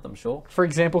this month, I'm sure. For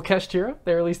example, Kashtira.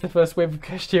 They released the first wave of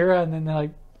Kashtira, and then they're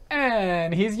like,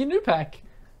 and here's your new pack.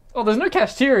 Oh, there's no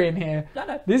Kashtira in here.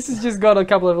 No. This has just got a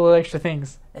couple of little extra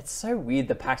things. It's so weird,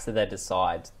 the packs that they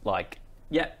decide.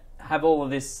 Have all of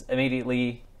this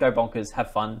immediately, go bonkers,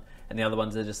 have fun. And the other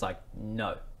ones are just like,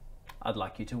 no, I'd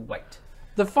like you to wait.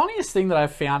 The funniest thing that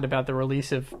I've found about the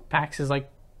release of packs is,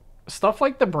 stuff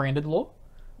like the branded law.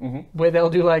 Mm-hmm. Where they'll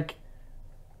do,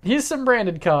 here's some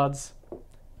branded cards.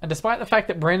 And despite the fact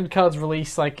that branded cards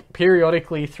release,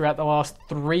 periodically throughout the last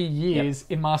 3 years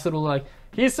in Master Duel,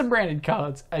 here's some branded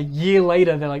cards. A year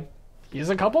later, they're like, here's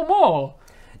a couple more.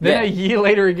 Then a year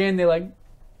later again, they're like,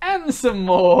 and some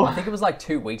more. I think it was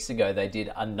 2 weeks ago they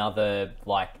did another,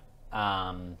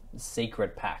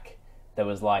 secret pack. That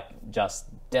was, just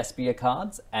Despia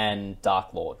cards and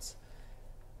Dark Lords.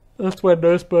 That's when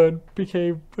Nursburn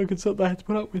became fucking something I had to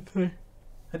put up with today.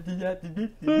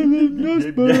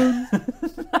 Nursburn.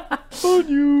 On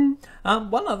you.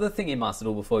 One other thing in Master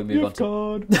Duel before we move on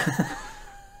to...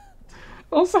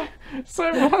 Also,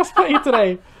 so when I was playing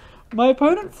today, my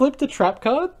opponent flipped a trap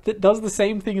card that does the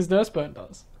same thing as Nurse Burn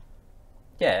does.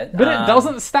 Yeah. But it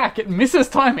doesn't stack, it misses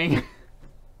timing.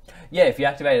 Yeah, if you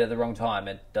activate it at the wrong time,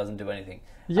 it doesn't do anything.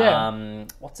 Yeah.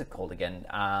 What's it called again?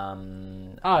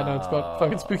 No, it's got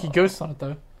fucking spooky ghosts on it,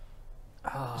 though.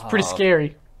 It's pretty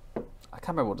scary. I can't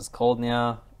remember what it's called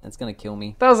now. It's going to kill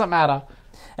me. Doesn't matter.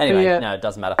 Anyway, yeah, no, it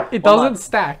doesn't matter. It doesn't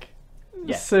stack.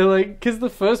 Yeah. So, like, because the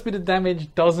first bit of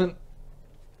damage doesn't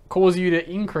cause you to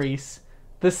increase,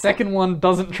 the second one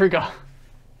doesn't trigger.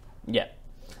 Yeah.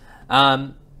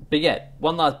 But yeah,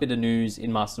 one last bit of news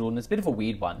in Master Duel, and it's a bit of a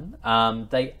weird one.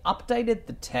 They updated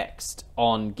the text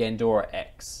on Gandora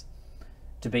X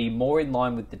to be more in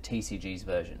line with the TCG's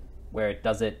version, where it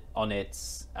does it on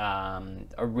its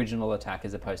original attack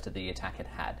as opposed to the attack it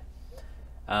had.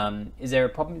 Is there a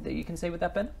problem that you can see with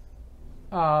that, Ben?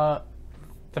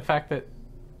 The fact that,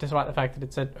 despite the fact that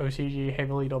it's an OCG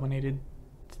heavily dominated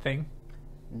thing.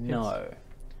 No.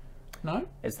 No?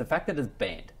 It's the fact that it's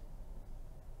banned.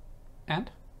 And?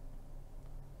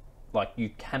 Like,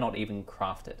 you cannot even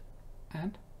craft it.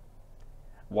 And?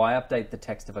 Why update the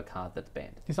text of a card that's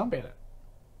banned? He's unbanned it.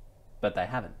 But they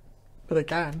haven't. But they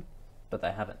can. But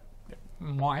they haven't.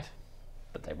 Might.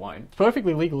 But they won't. It's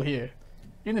perfectly legal here.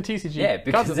 In the TCG. Yeah,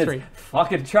 because it's free.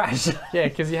 fucking trash. Yeah,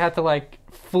 because you had to, like,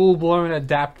 full-blown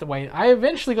adapt the way... I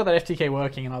eventually got that FTK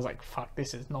working, and I was like, fuck,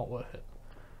 this is not worth it.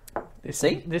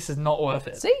 This is not worth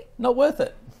it. See? Not worth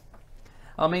it.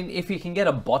 I mean, if you can get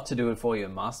a bot to do it for you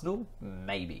in Master Duel,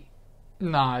 maybe.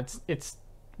 Nah, it's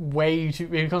way too...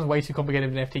 It becomes way too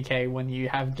complicated in FTK when you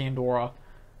have Gandora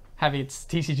have its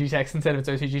TCG text instead of its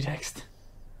OCG text.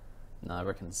 No, I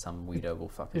reckon some weirdo will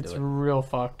fucking do it. It's real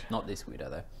fucked. Not this weirdo,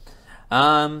 though.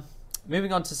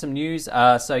 Moving on to some news.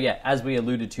 So, yeah, as we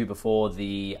alluded to before,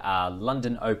 the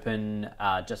London Open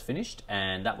just finished,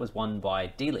 and that was won by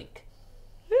D-Link.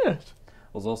 Yes.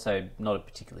 It was also not a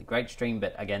particularly great stream,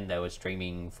 but again, they were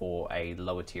streaming for a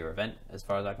lower tier event, as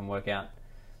far as I can work out.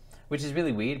 Which is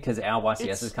really weird, because our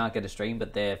YCSs can't get a stream,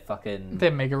 but they're fucking...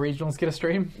 Their Mega Regionals get a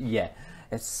stream. Yeah,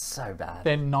 it's so bad.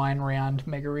 They're 9-round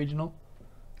Mega Regional.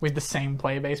 With the same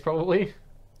player base, probably.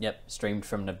 Yep, streamed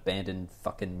from an abandoned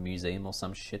fucking museum or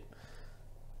some shit.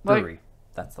 Like, Brewery,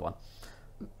 that's the one.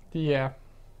 Yeah.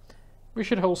 We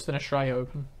should host an Australia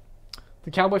Open.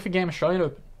 The Cowboy for Game Australian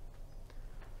Open.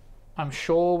 I'm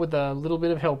sure with a little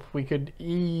bit of help, we could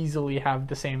easily have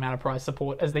the same amount of prize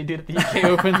support as they did at the UK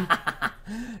Open.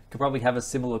 Could probably have a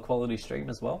similar quality stream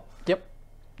as well. Yep.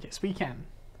 Yes, we can.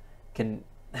 Can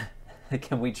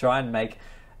we try and make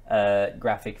a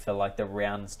graphic for like the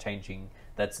rounds changing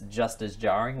that's just as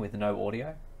jarring with no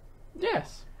audio?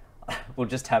 Yes. We'll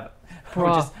just have...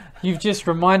 Bruh, you've just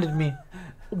reminded me.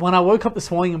 When I woke up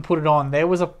this morning and put it on, there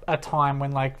was a time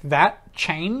when like that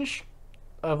change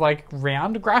of like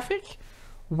round graphic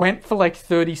went for like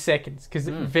 30 seconds because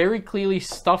it very clearly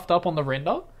stuffed up on the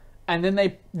render, and then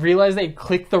they realized they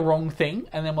clicked the wrong thing,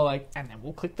 and then we're like, and then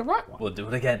we'll click the right one. We'll do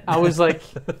it again. I was like,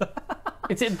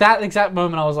 it's at that exact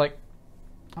moment I was like,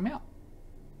 I'm out.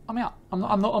 I'm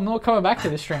not coming back to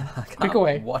this stream. Click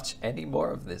away. Watch any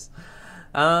more of this.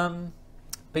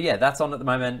 But yeah, that's on at the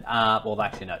moment. Well,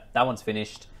 actually no, that one's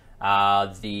finished.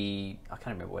 I can't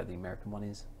remember where the American one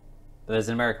is. But there's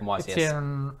an American YCS. It's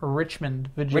in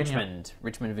Richmond, Virginia.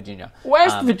 Richmond, Virginia.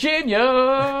 West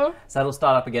Virginia! So that'll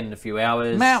start up again in a few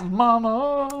hours. Mount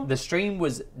Mama! The stream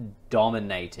was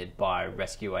dominated by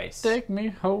Rescue Ace. Take me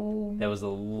home. There was a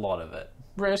lot of it.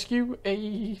 Rescue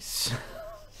Ace.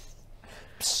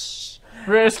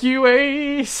 Rescue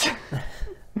Ace.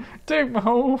 Take me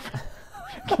home.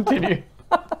 Continue.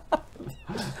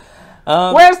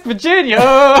 West Virginia!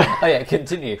 Oh yeah,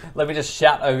 continue. Let me just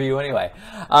shout over you anyway.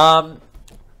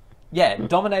 Yeah,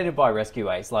 dominated by Rescue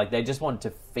Ace. Like, they just wanted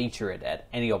to feature it at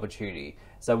any opportunity.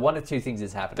 So one of two things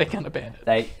is happening. They're gonna ban it.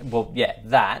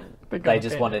 They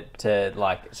just want it to,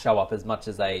 like, show up as much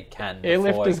as they can.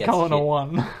 Airlift is calling a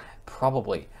 1.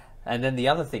 Probably. And then the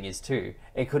other thing is, too,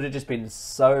 it could have just been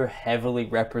so heavily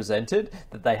represented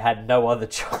that they had no other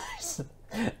choice.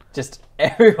 Just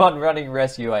everyone running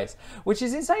Rescue Ace, which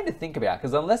is insane to think about,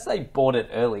 because unless they bought it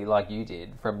early like you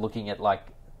did from looking at like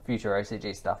future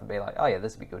OCG stuff and be like, oh yeah,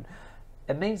 this would be good,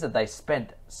 it means that they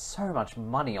spent so much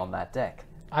money on that deck.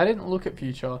 I didn't look at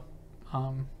future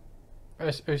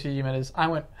OCG metas. I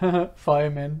went,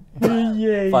 firemen.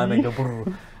 Yay. Firemen go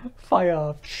brrr.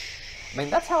 Fire. I mean,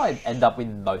 that's how I end up with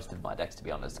most of my decks, to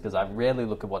be honest, because I rarely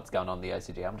look at what's going on in the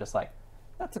OCG. I'm just like,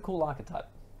 that's a cool archetype.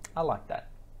 I like that.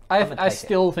 I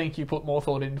still think you put more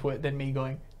thought into it than me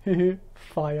going,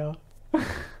 fire.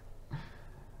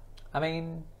 I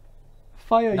mean...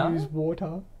 Fire use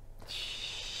water.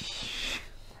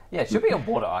 Yeah, it should be a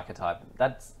water archetype.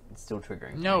 That's still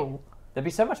triggering. No. There'd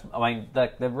be so much. I mean,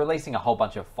 they're releasing a whole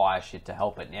bunch of fire shit to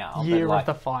help it now. Year but, of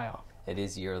the Fire. It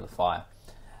is Year of the Fire.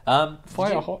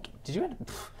 Fire hot. Did you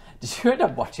end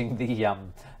up watching the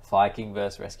Fire King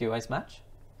versus Rescue Ace match?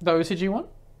 The OCG one?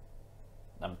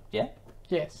 Yeah.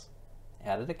 Yes.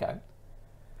 How did it go?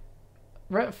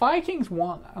 Fire Kings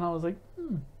won, and I was like,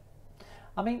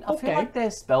 I mean, I feel like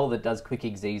their spell that does quick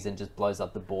exes and just blows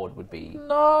up the board would be...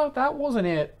 No, that wasn't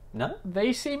it. No?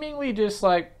 They seemingly just,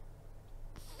 like,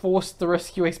 forced the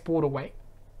Rescue Ace board away.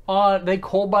 They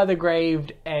called by the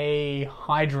Grave a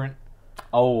Hydrant.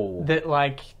 Oh. That,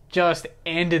 like, just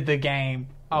ended the game.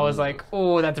 I was like,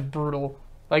 oh, that's brutal.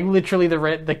 Like, literally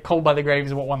the Called by the Grave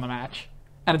is what won the match.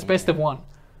 And it's best of one.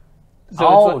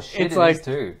 So it's like, is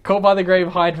too. Called by the Grave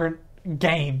Hydrant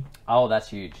game. Oh, that's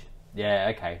huge.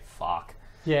 Yeah, okay, fuck.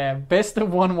 Yeah, best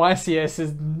of one YCS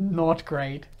is not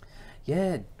great.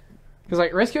 Yeah. Because,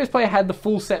 like, Rescue Ace player had the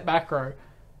full set back row.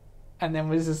 And then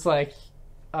was just like,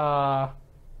 yeah,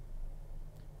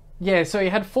 so he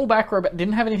had full back row, but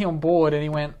didn't have anything on board, and he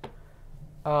went,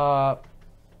 no,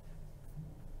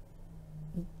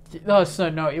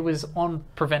 it was on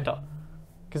Preventer.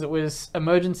 Because it was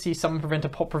emergency summon Preventer,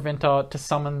 pop Preventer to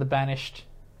summon the banished,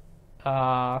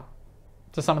 Hydrant.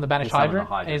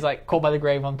 And he's like, called by the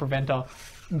Grave on Preventer.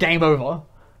 Game over.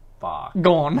 Fuck.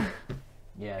 Gone.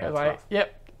 Yeah, that's like, rough.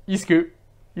 Yep, you scoop.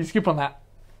 You scoop on that.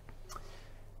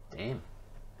 Damn.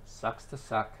 Sucks to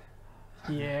suck.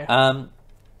 Yeah.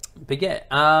 But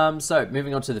yeah, so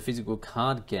moving on to the physical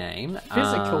card game.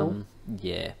 Physical?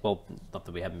 Yeah, well, not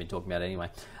that we haven't been talking about it anyway.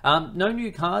 No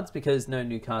new cards, because no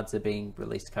new cards are being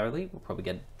released currently. We'll probably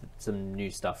get some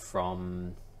new stuff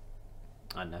from,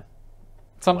 I don't know.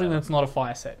 Something that's not a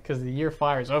fire set, because the Year of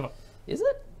Fire is over. Is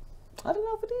it? I don't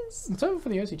know if it is. It's over for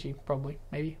the OCG, probably,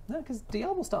 maybe. No, because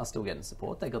Diablo Star's still getting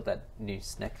support. They got that new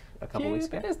snack a couple weeks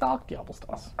ago. There's Dark Diablo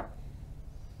Stars.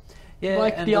 Yeah,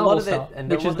 like and Diablo a lot of Star, their,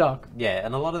 which is dark. Yeah,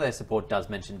 and a lot of their support does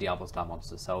mention Diablo Star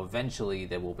monsters, so eventually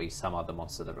there will be some other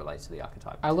monster that relates to the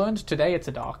archetype. I learned today it's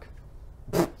a dark.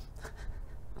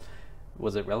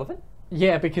 Was it relevant?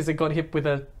 Yeah, because it got hit with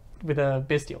a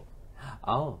bestial.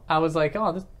 Oh. I was like,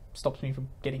 this stops me from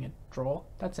getting a draw.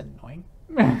 That's annoying.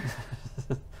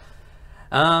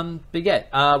 But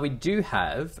yeah, we do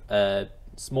have a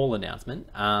small announcement.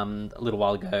 A little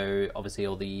while ago, obviously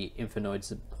all the Infernoid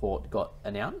support got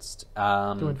announced.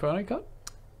 New Infernoid card?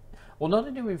 Well, not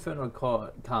a new Infernoid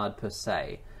card per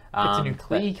se. It's a new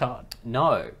Klee card.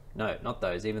 No, not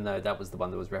those, even though that was the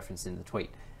one that was referenced in the tweet.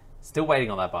 Still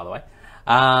waiting on that, by the way.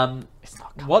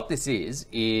 What this is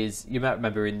you might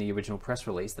remember in the original press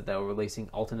release that they were releasing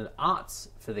alternate arts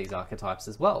for these archetypes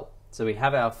as well. So we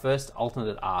have our first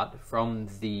alternate art from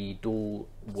the dual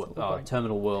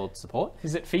Terminal World support.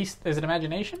 Is it Feast? Is it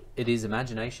Imagination? It is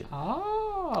Imagination.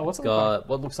 What's it got?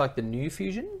 What looks like the new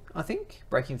fusion, I think,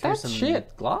 breaking through some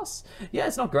glass. Yeah,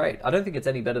 it's not great. I don't think it's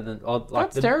any better than.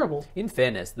 That's terrible. In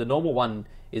fairness, the normal one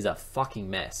is a fucking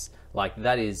mess. Like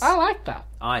that is. I like that.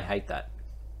 I hate that.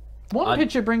 One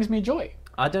picture brings me joy.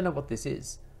 I don't know what this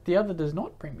is. The other does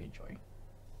not bring me joy.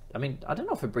 I mean, I don't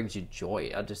know if it brings you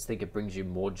joy. I just think it brings you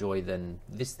more joy than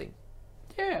this thing.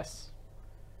 Yes.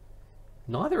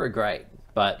 Neither are great,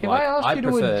 but if I asked you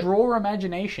to draw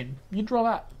Imagination, you'd draw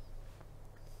that.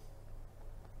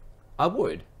 I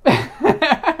would.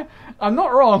 I'm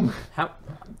not wrong. How?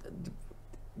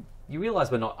 You realise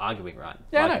we're not arguing, right?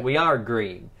 Yeah, I know. We are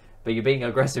agreeing, but you're being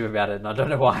aggressive about it, and I don't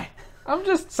know why. I'm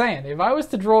just saying, if I was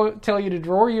to tell you to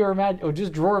draw your or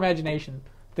just draw Imagination,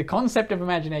 the concept of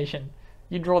Imagination,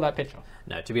 you'd draw that picture.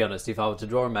 No, to be honest, if I were to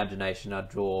draw Imagination, I'd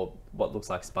draw what looks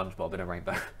like SpongeBob in a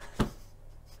rainbow.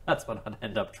 That's what I'd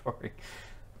end up drawing.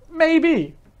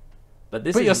 Maybe. But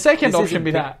your second option would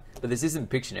be that. But this isn't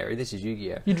Pictionary, this is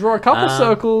Yu-Gi-Oh! You draw a couple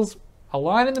circles, a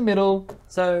line in the middle.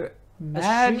 So,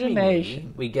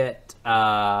 Imagination. We get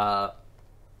alt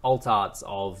arts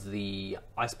of the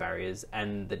Ice Barriers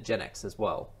and the Gen X as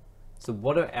well. So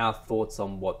what are our thoughts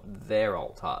on what their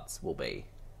alt arts will be?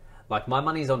 Like, my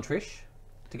money's on Trish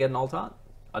to get an alt art.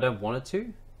 I don't want it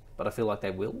to, but I feel like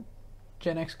they will.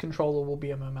 Gen X controller will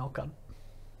be a Mermail card.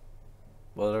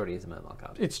 Well, it already is a Mermail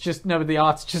card. It's just, no, but the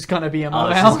art's just going to be a Mermail. Oh,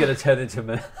 it's just going to turn into a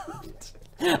Mermail.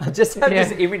 I just have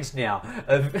this image now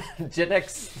of Gen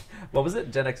X, what was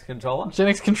it? Gen X controller? Gen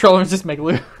X controller is just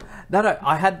Megaloo. No,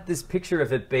 I had this picture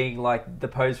of it being like the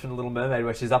pose from The Little Mermaid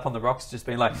where she's up on the rocks just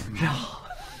being like...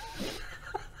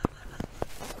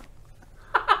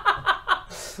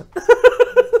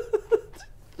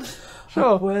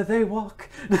 Sure. Where they walk.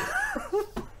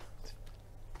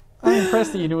 I'm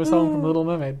impressed that you knew a song from The Little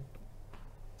Mermaid.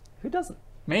 Who doesn't?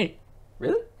 Me.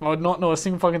 Really? I would not know a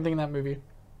single fucking thing in that movie.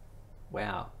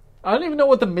 Wow. I don't even know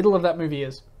what the middle of that movie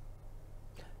is.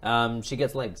 She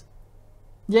gets legs.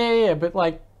 Yeah, but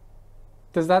like,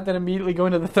 does that then immediately go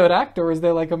into the third act, or is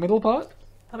there like a middle part?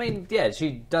 I mean, yeah,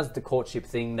 she does the courtship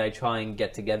thing. They try and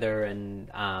get together, and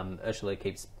Ursula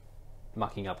keeps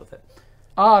mucking up with it.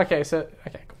 Okay, cool.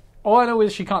 All I know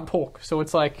is she can't talk, so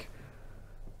it's like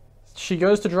she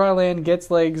goes to dry land,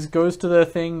 gets legs, goes to the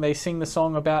thing. They sing the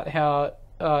song about how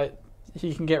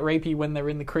he can get rapey when they're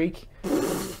in the creek.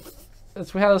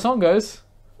 That's how the song goes,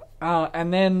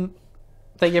 and then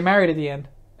they get married at the end.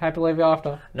 Happily ever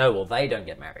after. No, well, they don't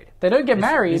get married. They don't get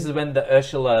married. This is when the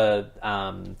Ursula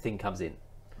thing comes in.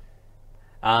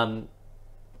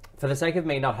 For the sake of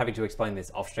me not having to explain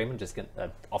this off stream, I'm just going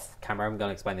off camera. I'm going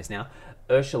to explain this now.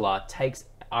 Ursula takes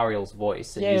Ariel's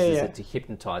voice and uses it to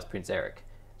hypnotize Prince Eric.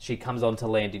 She comes onto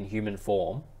land in human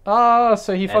form. Oh,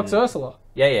 so he fucks Ursula.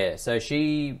 Yeah. So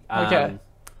she. Okay.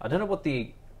 I don't know what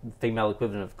the female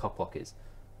equivalent of cockblock is.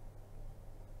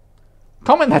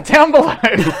 Comment that down below.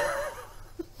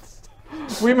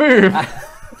 We move.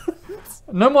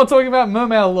 No more talking about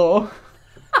mermaid law.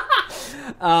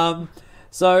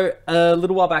 So a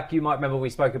little while back, you might remember we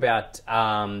spoke about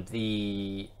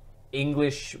the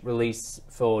English release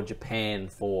for Japan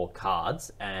for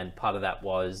cards, and part of that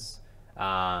was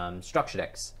structure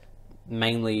decks,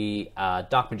 mainly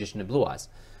Dark Magician and Blue Eyes.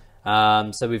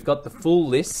 So we've got the full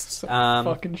list.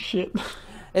 Fucking shit.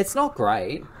 It's not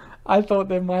great. I thought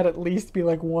there might at least be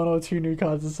like 1 or 2 new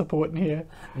cards of support in here.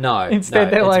 No, instead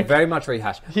they're it's like very much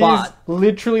rehashed. Here's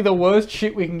literally the worst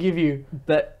shit we can give you.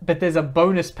 But there's a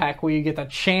bonus pack where you get the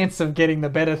chance of getting the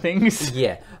better things.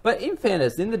 Yeah, but in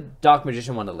fairness, in the Dark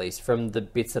Magician one at least, from the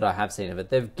bits that I have seen of it,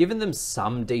 they've given them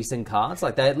some decent cards.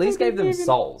 Like they at least gave them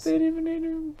souls. They didn't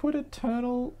even put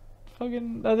Eternal. They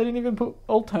didn't even put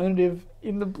Alternative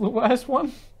in the Blue Eyes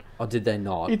one. Oh, did they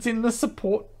not? It's in the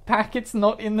support pack. It's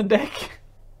not in the deck.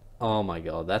 Oh my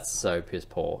god, that's so piss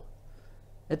poor.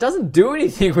 It doesn't do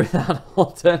anything without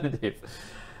Alternative.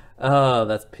 Oh,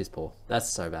 that's piss poor.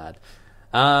 That's so bad.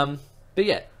 But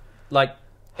yeah, like,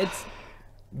 it's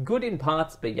good in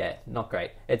parts, but yeah, not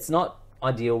great. It's not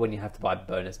ideal when you have to buy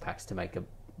bonus packs to make a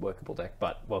workable deck,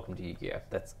 but welcome to Yu-Gi-Oh!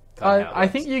 That's kind of how it works. I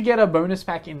think you get a bonus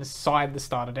pack inside the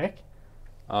starter deck.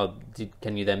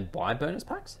 Can you then buy bonus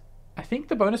packs? I think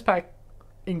the bonus pack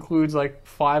includes like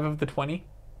 5 of the 20.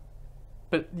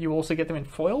 But you also get them in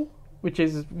foil, which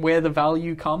is where the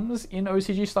value comes in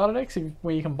OCG starter decks,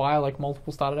 where you can buy like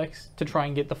multiple starter decks to try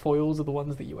and get the foils of the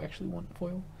ones that you actually want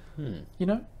foil. You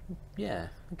know? Yeah,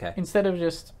 okay. Instead of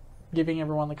just giving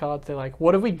everyone the cards, they're like,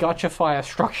 what if we gotcha-fy a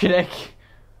structure deck?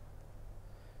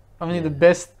 I mean, the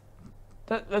best...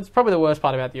 That's probably the worst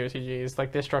part about the OCG, is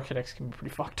like their structure decks can be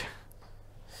pretty fucked.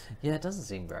 Yeah, it doesn't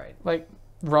seem great. Like,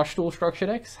 Rush Duel structure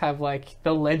decks have like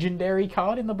the legendary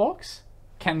card in the box.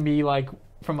 Can be like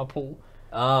from a pool.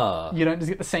 You don't just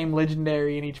get the same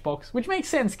legendary in each box, which makes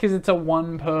sense because it's a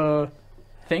 1 per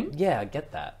thing. Yeah, I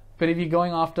get that. But if you're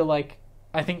going after like,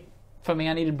 I think for me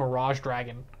I needed Mirage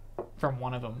Dragon from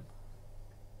one of them.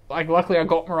 Like luckily I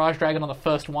got Mirage Dragon on the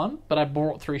first one, but I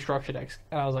bought 3 structure decks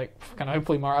and I was like,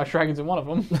 hopefully Mirage Dragon's in one of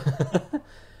them.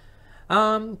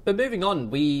 But moving on,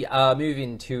 we move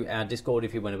into our Discord.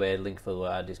 If you want to wear, link for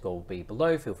our Discord will be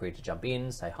below. Feel free to jump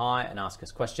in, say hi, and ask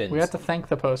us questions. We have to thank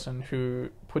the person who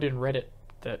put in Reddit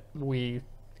that we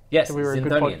were a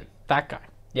good pod. That guy.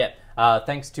 Yeah.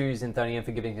 Thanks to Zinthonian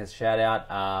for giving us a shout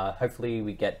out. Hopefully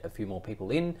we get a few more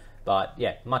people in. But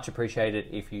yeah, much appreciated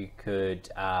if you could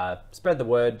spread the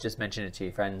word. Just mention it to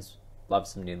your friends. Love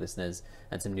some new listeners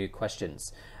and some new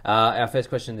questions. Our first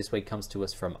question this week comes to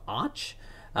us from Arch.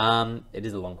 It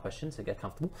is a long question, so get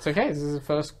comfortable. It's okay. Is this the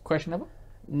first question ever?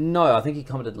 No, I think he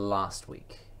commented last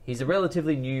week. He's a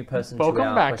relatively new person to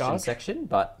our question section,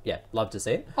 but yeah, love to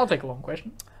see it. I'll take a long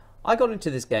question. I got into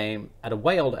this game at a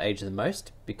way older age than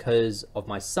most because of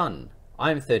my son.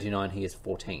 I am 39, he is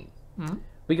 14. Mm-hmm.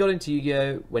 We got into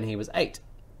Yu-Gi-Oh! When he was 8.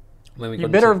 You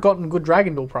better have gotten good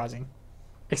Dragon Duel prizing.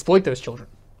 Exploit those children.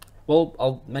 Well,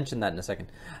 I'll mention that in a second.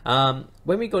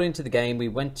 When we got into the game, we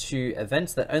went to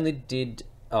events that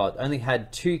only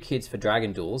had 2 kids for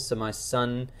Dragon Duels, so my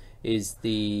son is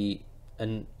the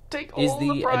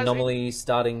anomaly,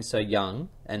 starting so young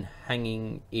and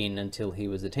hanging in until he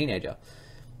was a teenager.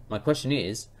 My question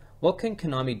is, what can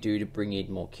Konami do to bring in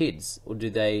more kids, or do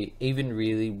they even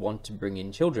really want to bring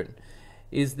in children?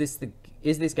 Is this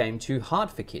game too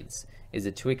hard for kids? Is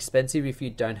it too expensive if you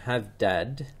don't have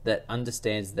dad that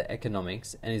understands the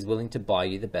economics and is willing to buy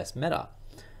you the best meta?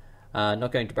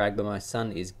 Not going to brag, but my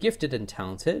son is gifted and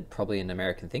talented, probably an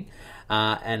American thing,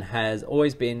 and has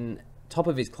always been top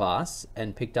of his class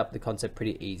and picked up the concept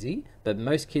pretty easy, but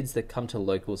most kids that come to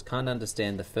locals can't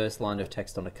understand the first line of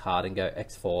text on a card and go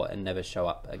X4 and never show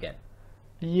up again.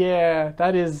 Yeah,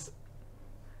 that is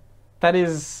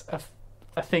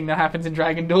a thing that happens in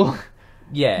Dragon Duel.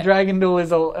 Yeah. Dragon Duel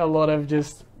is a lot of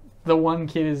just... The one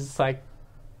kid is like,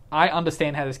 I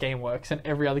understand how this game works, and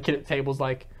every other kid at the table's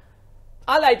like,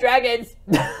 I like dragons!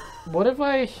 what if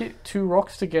I hit 2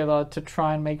 rocks together to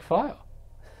try and make fire?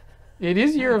 It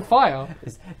is Year of Fire.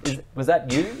 Was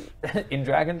that you in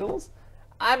Dragon Duels?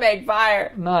 I make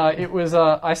fire! No, it was,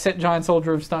 I set Giant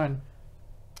Soldier of Stone.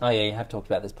 Oh yeah, you have talked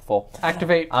about this before.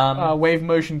 Activate wave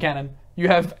motion cannon. You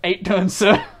have 8 turns,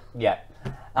 sir. Yeah.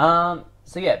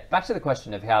 So yeah, back to the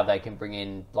question of how they can bring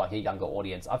in like a younger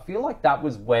audience. I feel like that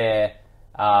was where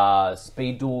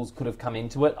Speed Duels could have come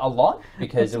into it a lot,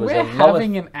 because it was where a lower...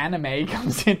 having an anime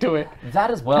comes into it.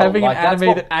 That as well. Having like, an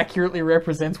anime that accurately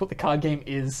represents what the card game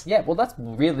is. Yeah, well, that's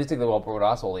realistically what brought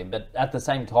us all in. But at the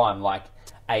same time, like,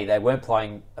 they weren't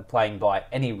playing by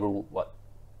any rule. What?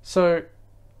 So,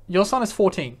 your son is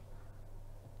 14.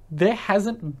 There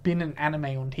hasn't been an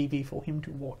anime on TV for him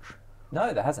to watch.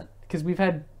 No, there hasn't. Because we've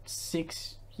had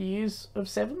 6 years of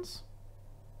Sevens.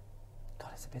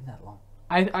 God, has it been that long?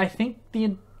 I think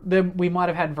we might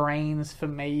have had Vrains for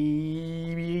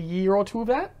maybe a year or 2 of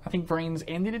that. I think Vrains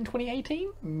ended in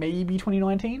 2018, maybe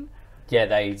 2019. Yeah,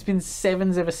 It's been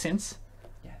Sevens ever since.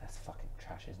 Yeah, that's fucking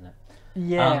trash, isn't it?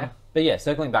 Yeah. But yeah,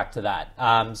 circling back to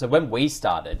that. So when we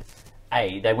started,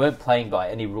 they weren't playing by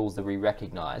any rules that we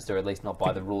recognised, or at least not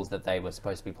by the rules that they were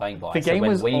supposed to be playing by. The game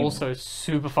was also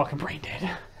super fucking brain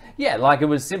dead. Yeah, like, it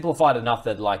was simplified enough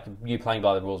that, like, you playing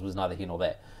by the rules was neither here nor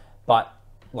there. But,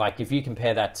 like, if you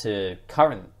compare that to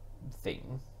current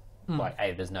thing, like,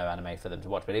 there's no anime for them to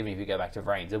watch, but even if you go back to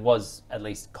Vrains, it was at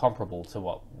least comparable to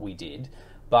what we did.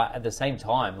 But at the same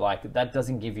time, like, that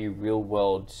doesn't give you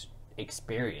real-world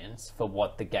experience for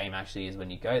what the game actually is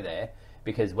when you go there,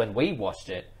 because when we watched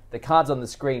it, the cards on the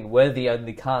screen were the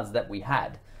only cards that we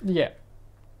had. Yeah.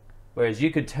 Whereas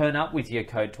you could turn up with your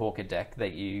Code Talker deck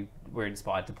that you were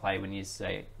inspired to play when you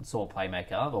saw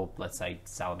Playmaker, or let's say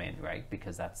Salamander Egg,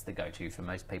 because that's the go-to for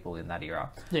most people in that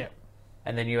era. Yeah.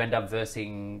 And then you end up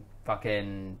versing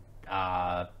fucking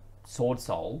Sword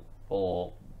Soul,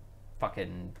 or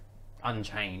fucking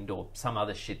Unchained, or some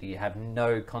other shit that you have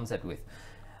no concept with.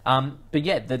 But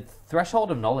yeah, the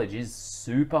threshold of knowledge is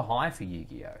super high for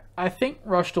Yu-Gi-Oh! I think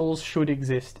Rush Duels should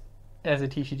exist as a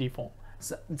TCG form.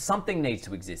 So, something needs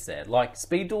to exist there. Like,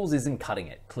 Speed Duels isn't cutting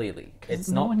it, clearly. It's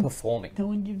not performing. No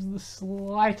one gives the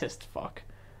slightest fuck.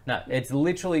 No, it's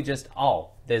literally just,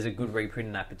 there's a good reprint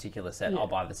in that particular set, I'll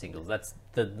buy the singles. That's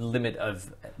the limit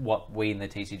of what we in the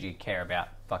TCG care about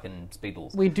fucking Speed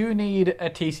Duels. We do need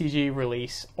a TCG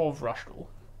release of Rush Duel.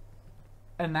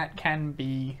 And that can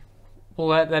be...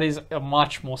 Well, that is a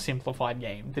much more simplified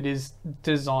game that is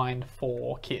designed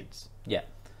for kids. Yeah.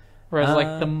 Whereas,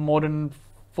 like, the modern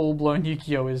full-blown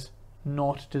Yu-Gi-Oh! Is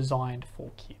not designed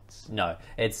for kids. No,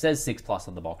 it says 6+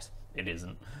 on the box. It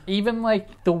isn't. Even,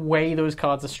 like, the way those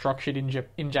cards are structured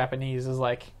in Japanese is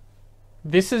like,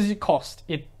 this is your cost.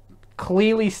 It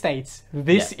clearly states,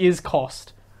 this is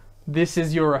cost. This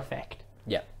is your effect.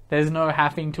 Yeah. There's no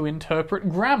having to interpret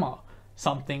grammar,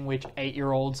 something which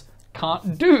 8-year-olds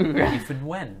can't do. If and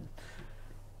when.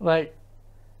 Like,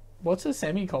 what's a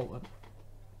semicolon?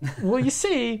 Well, you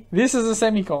see, this is a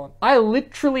semicolon. I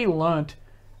literally learnt...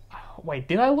 Wait,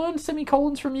 did I learn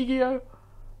semicolons from Yu-Gi-Oh?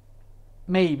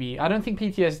 Maybe. I don't think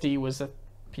PTSD was a...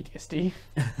 PTSD?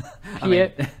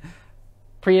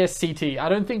 PSCT. I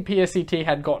don't think PSCT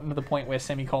had gotten to the point where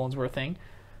semicolons were a thing.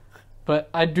 But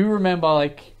I do remember,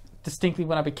 like, distinctly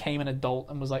when I became an adult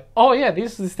and was like, oh yeah,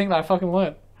 this is this thing that I fucking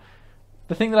learnt.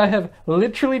 The thing that I have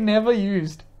literally never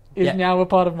used is now a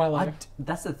part of my life.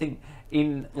 That's the thing.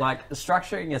 In, like,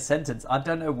 structuring a sentence, I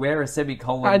don't know where a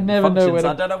semicolon I never functions. know where to,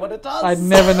 I don't know what it does. I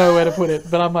never know where to put it,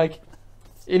 but I'm like,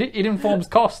 it informs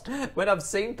cost. When I've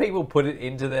seen people put it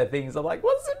into their things, I'm like,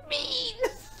 what does it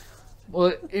mean?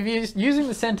 Well, if you're using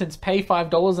the sentence, pay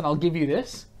 $5 and I'll give you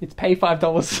this, it's pay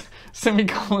 $5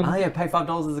 semicolon. Oh yeah, pay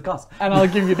 $5 as a cost. And I'll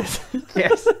give you this.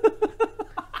 Yes.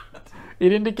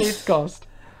 It indicates cost.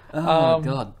 Oh,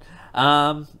 God.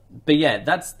 But yeah,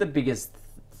 that's the biggest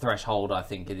threshold I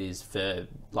think it is for,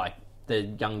 like, the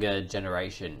younger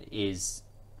generation is,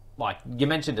 like, you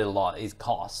mentioned it a lot, is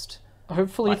cost.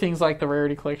 Hopefully things like the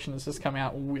Rarity Collection that's just come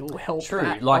out will help.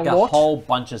 True, like a whole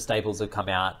bunch of staples have come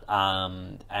out,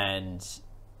 and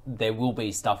there will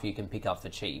be stuff you can pick up for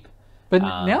cheap. But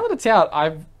now that it's out,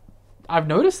 I've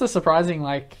noticed the surprising,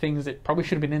 like, things that probably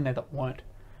should have been in there that weren't.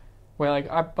 Where, like,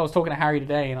 I was talking to Harry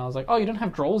today and I was like, oh, you don't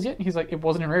have Drolls yet? And he's like, it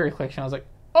wasn't in Rarity Collection. I was like,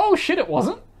 oh shit, it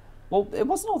wasn't? Well, it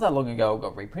wasn't all that long ago it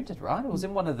got reprinted, right? It was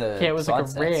in one of the Yeah, it was like a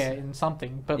side rare sets. in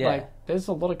something. But, Yeah. like, there's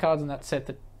a lot of cards in that set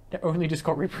that only just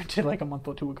got reprinted, like, a month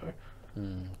or two ago.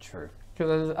 True.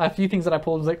 Because there's a few things that I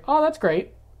pulled was like, oh, that's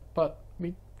great, but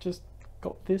we just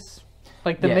got this.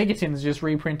 Like, the Yeah. Megatins just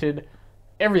reprinted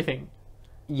everything.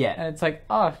 Yeah. And it's like,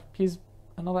 oh, here's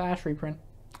another Ash reprint.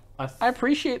 I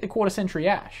appreciate the quarter century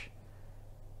Ash.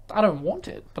 I don't want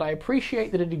it, but I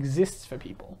appreciate that it exists for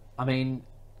people. I mean,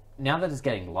 now that it's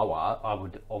getting lower, I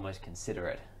would almost consider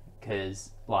it.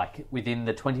 Because, like, within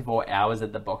the 24 hours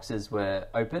that the boxes were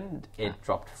opened, it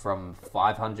dropped from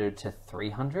 500 to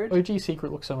 300. OG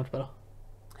Secret looks so much better.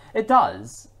 It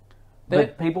does. There-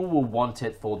 But people will want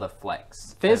it for the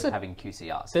flex There's of a- having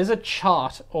QCRs. There's a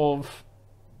chart of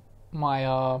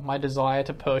my my desire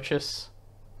to purchase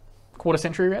quarter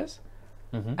century rares.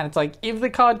 And it's like, if the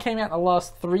card came out in the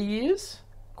last 3 years,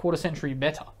 quarter century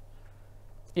better.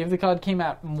 If the card came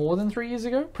out more than 3 years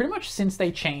ago, pretty much since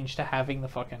they changed to having the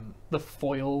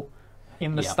foil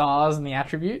in the Yep. stars and the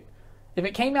attribute, if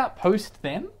it came out post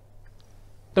then,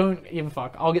 don't give a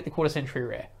fuck. I'll get the quarter century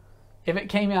rare. If it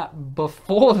came out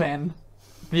before then,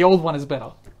 the old one is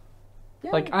better.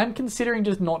 Like, I'm considering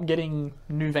just not getting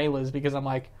new Veilers because I'm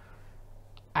like,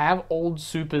 I have old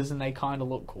supers and they kind of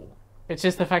look cool. It's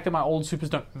just the fact that my old supers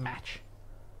don't match.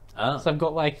 Oh. So I've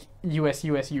got like US,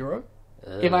 Euro.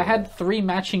 If I had 3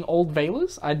 matching old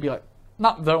Veilers, I'd be like,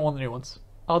 no, don't want the new ones.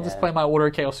 I'll just Yeah. play my Auto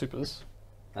Chaos supers.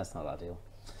 That's not ideal.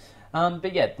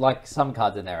 But yeah, like some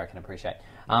cards in there I can appreciate.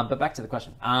 But back to the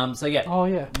question. So yeah. Oh,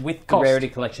 yeah. With the Cost. rarity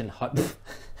collection,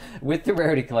 with the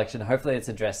rarity collection, hopefully it's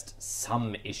addressed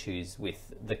some issues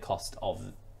with the cost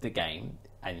of the game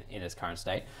and in its current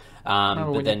state.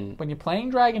 Remember, But then, when you're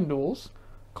playing Dragon Duels,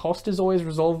 cost is always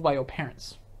resolved by your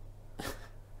parents.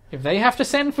 If they have to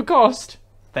send for cost,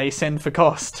 they send for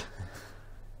cost.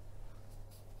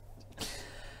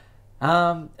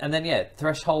 and then yeah,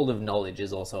 threshold of knowledge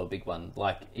is also a big one.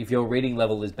 Like, if your reading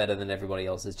level is better than everybody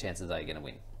else's, chances are you're going to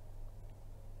win.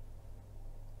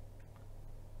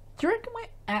 Do you reckon we're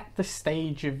at the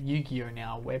stage of Yu-Gi-Oh!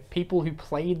 Now where people who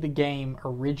played the game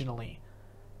originally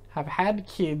have had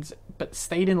kids but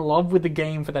stayed in love with the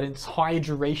game for that entire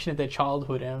duration of their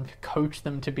childhood and have coached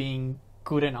them to being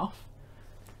good enough?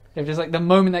 They're just like, the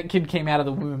moment that kid came out of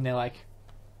the womb, they're like,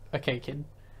 okay, kid,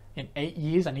 in 8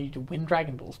 years, I need you to win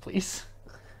Dragon Balls, please.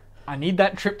 I need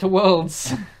that trip to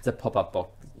Worlds. It's a pop-up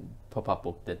book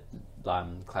that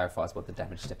clarifies what the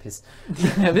damage step is.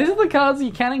 Now, these are the cards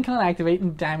you can and can't activate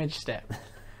in Damage Step.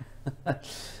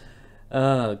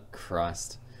 Oh,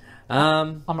 Christ.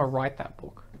 I'm gonna write that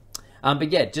book. But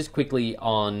yeah, just quickly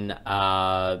on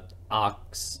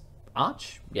Archer's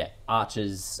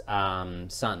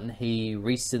son. He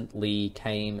recently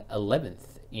came 11th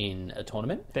in a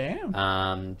tournament.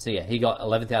 Damn. So yeah, he got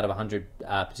 11th out of 100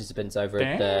 participants over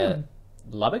at the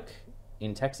Lubbock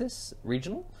in Texas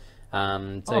regional.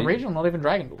 Regional, not even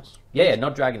Dragon Duels. Yeah,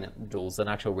 not Dragon Duels, an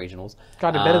actual regionals.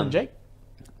 Guy did better than Jake.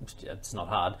 It's not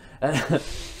hard.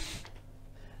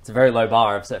 It's a very low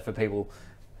bar I've set for people.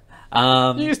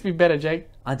 You used to be better, Jake.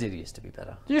 I did used to be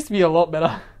better. You used to be a lot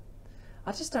better.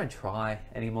 I just don't try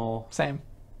anymore. Same.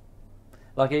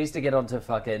 Like, I used to get onto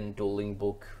fucking Dueling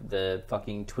Book, the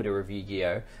fucking Twitter of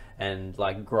Yu-Gi-Oh! And,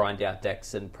 like, grind out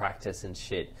decks and practice and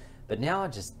shit. But now I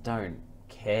just don't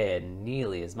care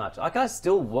nearly as much. Like, I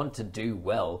still want to do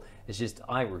well. It's just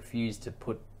I refuse to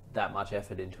put that much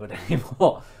effort into it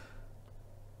anymore.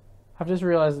 I've just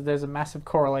realised that there's a massive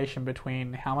correlation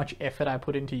between how much effort I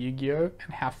put into Yu-Gi-Oh!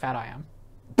 And how fat I am.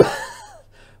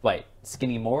 Wait,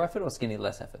 skinny more effort or skinny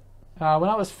less effort? When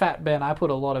I was Fat Ben, I put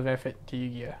a lot of effort into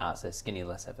Yu-Gi-Oh! So skinny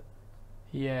less effort.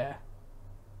 Yeah.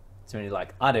 So when you're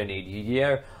like, I don't need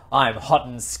Yu-Gi-Oh! I'm hot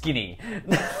and skinny.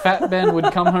 Fat Ben would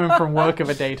come home from work of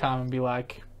a daytime and be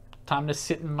like, time to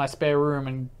sit in my spare room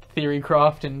and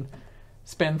theorycraft and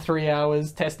spend 3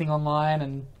 hours testing online.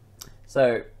 And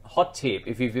So, hot tip,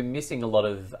 if you've been missing a lot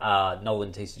of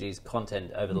Nolan TCG's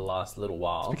content over the last little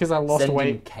while, because I lost send him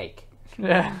weight. cake.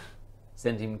 Yeah.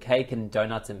 Send him cake and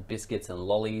donuts and biscuits and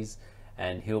lollies,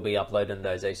 and he'll be uploading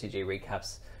those OCG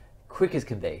recaps quick as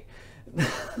can be.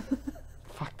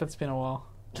 Fuck, that's been a while.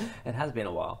 It has been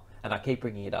a while, and I keep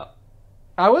bringing it up.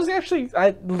 I was actually,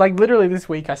 literally this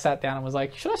week I sat down and was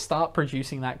like, should I start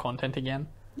producing that content again?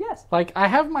 Yes. Like, I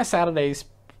have my Saturdays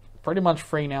pretty much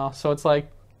free now, so it's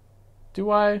like, do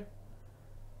I?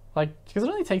 Like, because it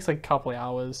only takes like a couple of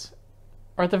hours.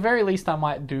 Or at the very least, I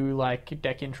might do like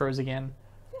deck intros again.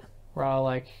 Yeah. Where I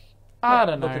like, I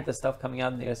don't know. Look at the stuff coming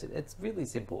out in the OCG. It's really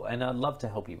simple, and I'd love to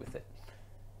help you with it.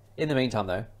 In the meantime,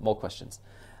 though, more questions.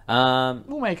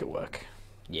 We'll make it work.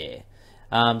 Yeah.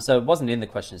 So it wasn't in the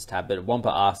questions tab, but Wampa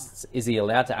asks, is he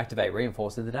allowed to activate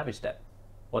Reinforce in the damage step?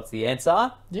 What's the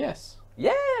answer? Yes.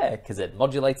 Yeah, because it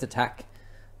modulates attack.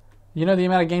 You know the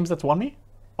amount of games that's won me?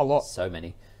 A lot. So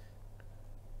many.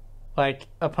 Like,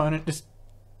 opponent just...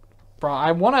 Bro,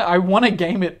 I wanna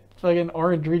game it like an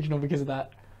Orange Regional because of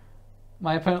that.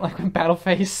 My opponent, like, when Battle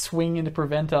Phase swing into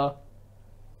Preventer...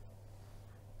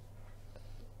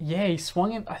 Yeah, he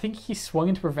swung in... I think he swung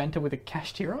into Preventer with a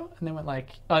Kashtira, and then went, like...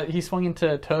 he swung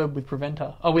into Turb with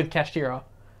Preventer... Oh, with Kashtira.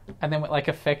 And then went, like,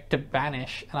 effect to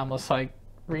Banish, and I'm just like...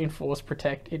 Reinforce,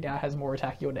 Protect, it now has more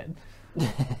attack, you're dead.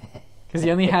 Because he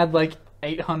only had, like,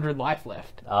 800 life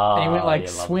left. Oh, and he went, like,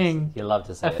 swing... You love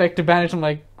to see effect to Banish, I'm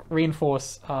like...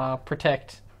 Reinforce,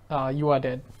 Protect, you are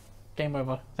dead. Game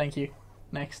over. Thank you.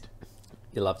 Next.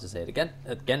 You love to see it.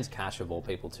 Against Cash of all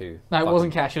people too. No, it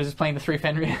wasn't Cash. It was just playing the 3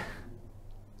 Fenrir.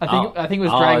 I think it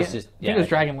was Dragon. I think it was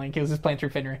Dragon Link. It was just playing 3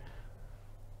 Fenrir.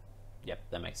 Yep,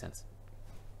 that makes sense.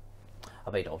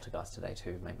 I beat Altergeist today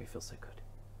too. It made me feel so good.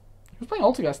 He was playing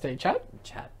Altergeist today, Chad?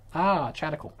 Chat. Ah,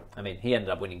 Chatical. I mean, he ended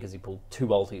up winning because he pulled 2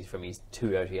 ultis from his 2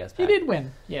 OTS pack. He did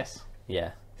win, yes.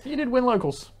 Yeah. He did win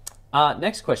locals.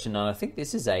 Next question, and I think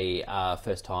this is a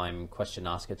first-time question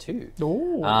asker too.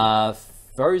 Ooh.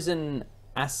 Frozen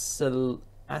Aceline?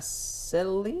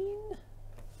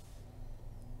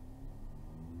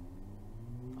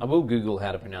 I will Google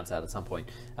how to pronounce that at some point.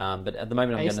 But at the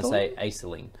moment I'm going to say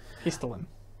Aceline. Histolin.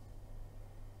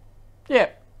 Yeah.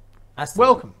 Aceline.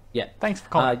 Welcome. Yeah. Thanks for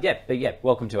calling.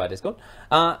 Welcome to our Discord.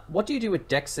 What do you do with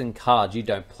decks and cards you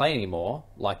don't play anymore,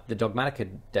 like the Dogmatica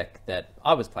deck that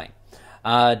I was playing?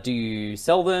 Do you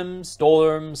sell them,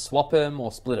 store them, swap them,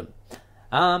 or split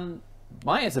them?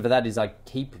 My answer for that is I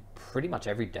keep pretty much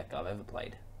every deck I've ever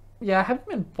played. Yeah, I have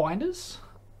them in binders.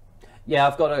 Yeah,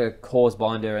 I've got a cause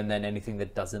binder, and then anything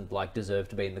that doesn't like deserve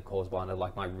to be in the cause binder,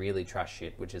 like my really trash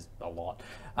shit, which is a lot,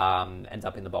 ends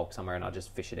up in the bulk somewhere, and I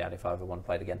just fish it out if I ever want to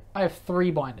play it again. I have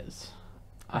 3 binders.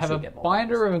 I have a binder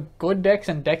binders. of good decks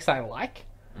and decks I like.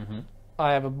 Mm-hmm.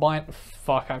 I have a binder...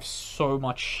 Fuck, I have so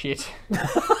much shit.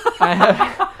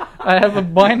 I have a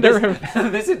binder of...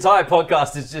 This entire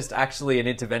podcast is just actually an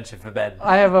intervention for Ben.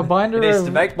 I have a binder of... He needs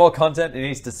to make more content, he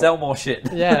needs to sell more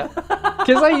shit. Yeah.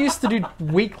 Because I used to do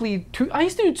weekly... I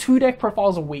used to do 2 deck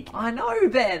profiles a week. I know,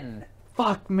 Ben!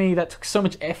 Fuck me, that took so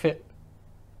much effort.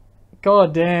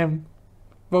 God damn.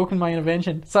 Broken my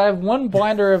intervention. So I have 1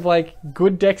 binder of, like,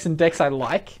 good decks and decks I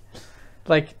like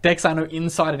decks I know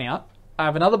inside and out. I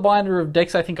have another binder of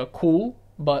decks I think are cool,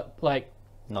 but, like...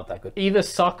 Not that good. Either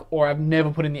suck or I've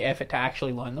never put in the effort to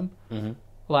actually learn them. Mm-hmm.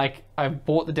 Like, I've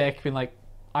bought the deck, been like,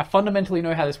 I fundamentally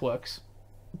know how this works.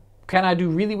 Can I do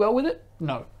really well with it?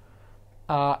 No.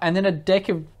 And then a deck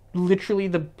of literally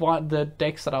the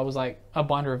decks that I was like, a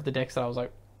binder of the decks that I was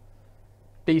like,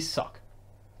 these suck.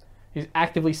 These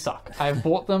actively suck. I've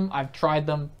bought them, I've tried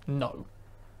them, no.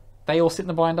 They all sit in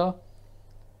the binder.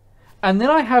 And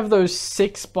then I have those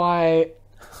 6 by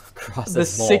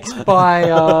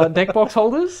deck box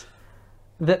holders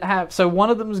that have... So one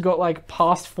of them's got like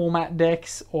past format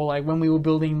decks, or like when we were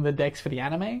building the decks for the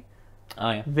anime.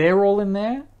 Oh yeah. They're all in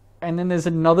there. And then there's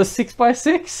another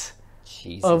 6x6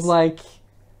 Jesus. Of like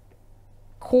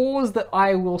cores that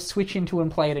I will switch into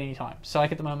and play at any time. So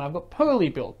like at the moment I've got Pearly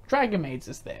built, Dragon Maids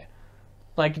is there.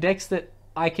 Like decks that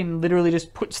I can literally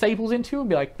just put staples into and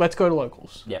be like, let's go to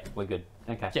locals. Yep, we're good.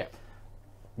 Okay. Yeah.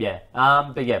 Yeah.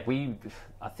 But yeah,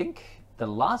 I think the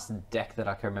last deck that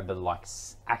I can remember like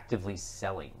actively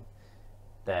selling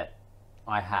that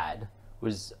I had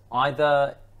was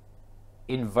either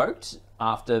Invoked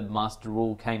after Master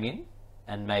Rule came in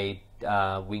and made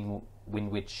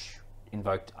Windwitch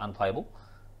Invoked unplayable,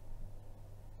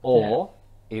 or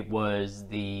it was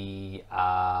the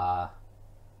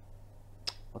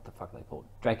what the fuck are they called?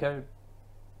 Draco?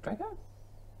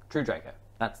 True Draco.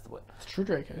 That's the word. It's True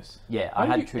Dracos. Yeah, Why I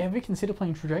had did you ever consider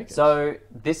playing True Dracos? So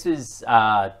this is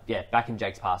back in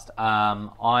Jake's past.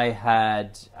 I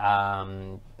had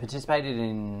participated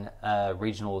in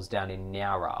regionals down in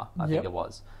Nowra, I think it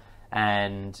was,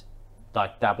 and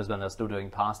like that was when they were still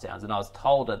doing pass downs, and I was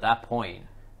told at that point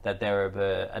that there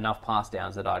were enough pass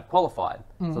downs that I'd qualified.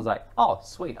 So I was like, oh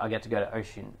sweet, I get to go to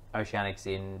Oceanics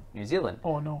in New Zealand.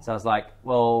 Oh no. So I was like,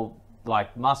 well,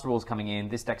 like Master Rule's coming in,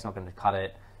 this deck's not going to cut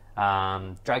it.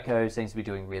 Draco seems to be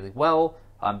doing really well.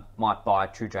 I might buy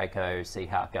True Draco, see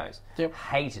how it goes. Yep.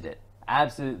 Hated it.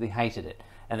 Absolutely hated it.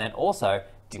 And then also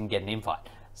didn't get an invite.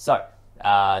 So,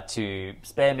 to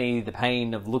spare me the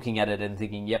pain of looking at it and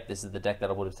thinking, yep, this is the deck that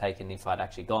I would have taken if I'd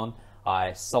actually gone,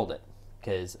 I sold it.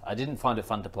 Because I didn't find it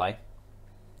fun to play.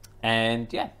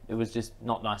 And yeah, it was just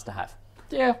not nice to have.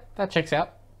 Yeah, that checks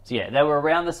out. So yeah, they were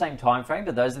around the same time frame,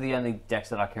 but those are the only decks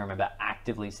that I can remember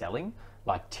actively selling.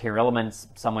 Like Tier Elements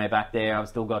somewhere back there. I've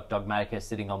still got Dogmatica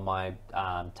sitting on my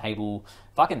table.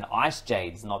 Fucking Ice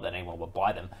Jades, not that anyone would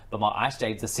buy them, but my Ice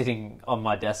Jades are sitting on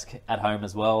my desk at home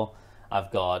as well.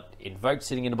 I've got Invoke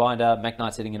sitting in a binder, Mech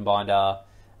Knight sitting in a binder.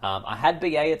 I had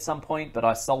BA at some point, but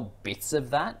I sold bits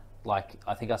of that. Like,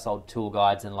 I think I sold tool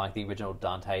guides and like the original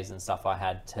Dantes and stuff I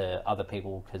had to other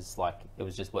people because like it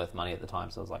was just worth money at the time.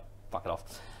 So I was like, fuck it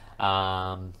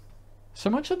off. So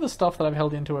much of the stuff that I've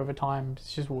held into over time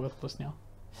is just worthless now.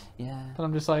 Yeah. But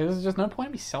I'm just like, there's just no point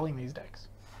in me selling these decks.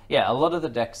 Yeah, a lot of the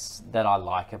decks that I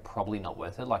like are probably not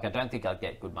worth it. Like, I don't think I'd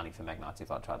get good money for Mech Knights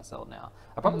if I try to sell it now.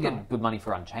 I'd probably get good money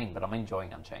for Unchained, but I'm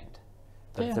enjoying Unchained.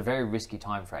 But it's a very risky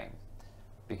time frame.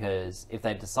 Because if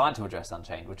they decide to address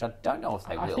Unchained, which I don't know if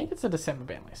they will. I think it's a December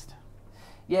ban list.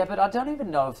 Yeah, but I don't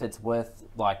even know if it's worth,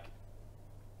 like,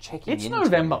 checking into. It's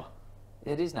November.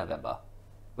 It is November.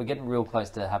 We're getting real close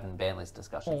to having ban list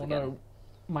discussions again. No.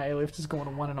 My A-lift is going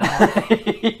to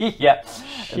 1.5. Yep.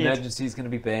 Emergency is going to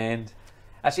be banned.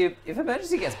 Actually, if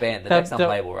Emergency gets banned, the deck's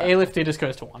unplayable, right? A-lift just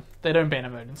goes to 1. They don't ban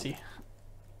Emergency.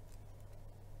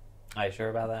 Are you sure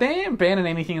about that? They ain't banning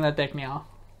anything in that deck now.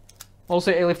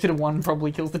 Also, A-lift to 1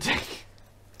 probably kills the deck.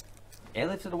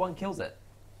 Airlift to 1 kills it.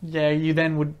 Yeah, you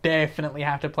then would definitely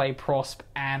have to play Prosp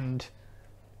and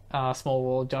Small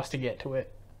World just to get to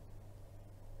it.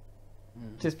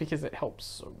 Just because it helps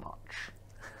so much.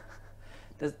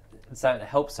 So it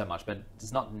helps so much, but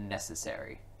it's not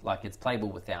necessary. Like, it's playable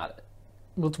without it.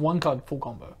 Well, it's 1 card full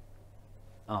combo.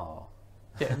 Oh.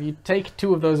 Yeah, if you take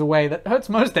 2 of those away, that hurts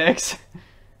most decks.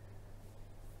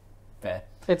 Fair.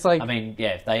 It's like... I mean,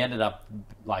 yeah, if they ended up,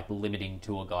 like, limiting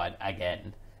Tour Guide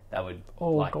again, that would,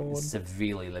 God.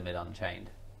 Severely limit Unchained.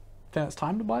 Then it's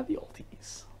time to buy the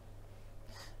ulties.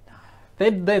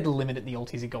 They'd limit it, the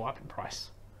ulties would go up in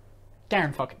price.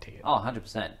 Guarantee fucking to you. Oh,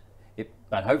 100%.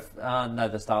 But no,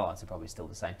 the Starlights are probably still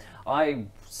the same.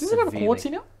 Does it have a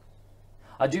Quartzy now?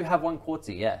 I do have 1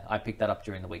 Quartzy, yeah. I picked that up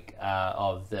during the week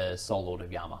of the Soul Lord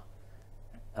of Yama.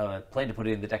 Planned to put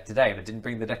it in the deck today, but didn't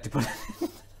bring the deck to put it in.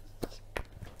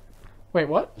 Wait,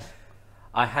 what?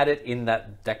 I had it in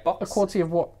that deck box. A Quartzy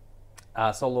of what?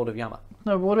 Soul Lord of Yama.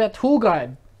 No, but what about Tool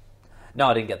Guide? No,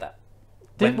 I didn't get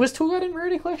that. Was Tool Guide in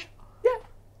Rarity Collection? Yeah.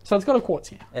 So it's got a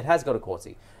Quartzy now. It has got a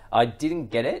Quartzy. I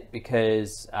didn't get it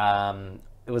because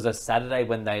it was a Saturday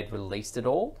when they'd released it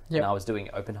all, and I was doing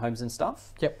open homes and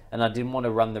stuff. Yep. And I didn't want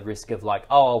to run the risk of like,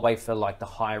 oh, I'll wait for like the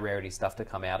high rarity stuff to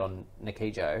come out on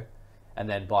Nikijo, and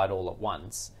then buy it all at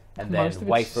once, and then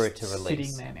wait for it to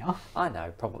release. Sitting there now. I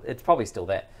know, it's probably still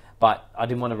there, but I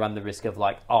didn't want to run the risk of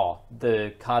like, oh,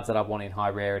 the cards that I want in high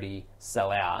rarity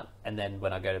sell out, and then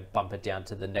when I go to bump it down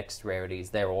to the next rarities,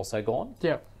 they're also gone.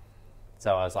 Yep.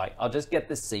 So I was like, I'll just get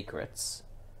the secrets.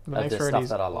 The next rarities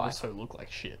that I like also look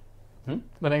like shit.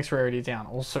 The next rarity down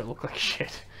also look like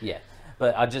shit. Yeah,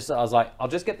 but I was like, I'll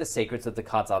just get the secrets of the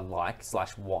cards I like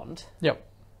 / want. Yep.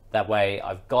 That way,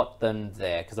 I've got them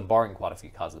there because I'm borrowing quite a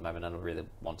few cards at the moment, and I really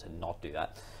want to not do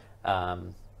that.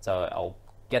 So I'll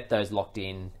get those locked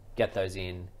in, get those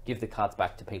in, give the cards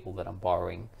back to people that I'm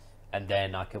borrowing, and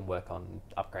then I can work on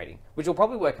upgrading, which will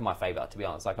probably work in my favour, to be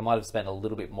honest. Like, I might have spent a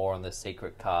little bit more on the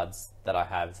secret cards that I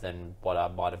have than what I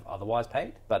might have otherwise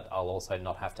paid, but I'll also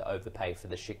not have to overpay for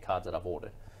the shit cards that I've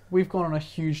ordered. We've gone on a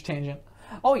huge tangent.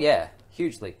 Oh, yeah,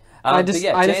 hugely. To answer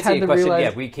your question,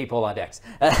 yeah, we keep all our decks.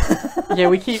 Yeah,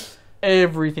 we keep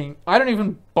everything. I don't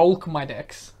even bulk my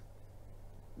decks.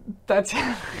 That's...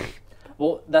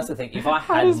 Well, that's the thing. If I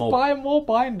had just buy more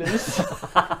binders.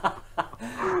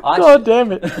 God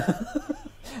damn it.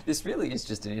 This really is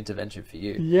just an intervention for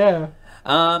you. Yeah.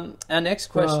 Our next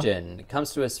question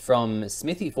comes to us from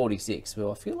Smithy46.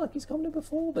 Well, I feel like he's come to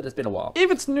before, but it's been a while.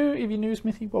 If you're new,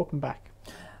 Smithy, welcome back.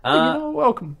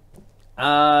 Welcome.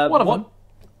 One of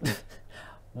them.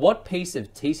 What piece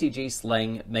of TCG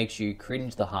slang makes you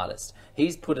cringe the hardest?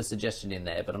 He's put a suggestion in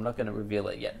there, but I'm not going to reveal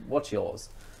it yet. What's yours?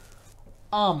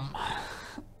 What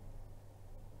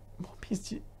piece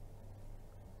do you...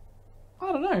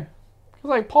 I don't know. Because,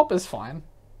 like, pop is fine.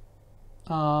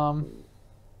 Yeah,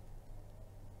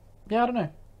 I don't know.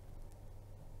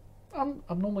 I'm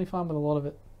normally fine with a lot of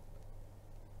it.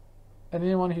 And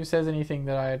anyone who says anything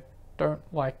that I don't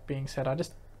like being said, I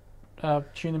just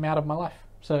tune them out of my life.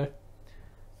 So,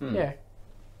 yeah.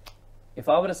 If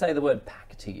I were to say the word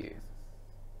pack to you...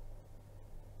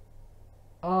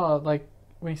 Oh, like,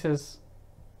 when he says...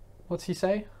 What's he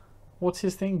say? What's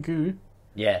his thing? Goo.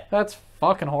 Yeah. That's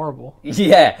fucking horrible.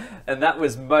 Yeah, and that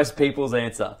was most people's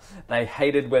answer. They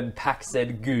hated when Pac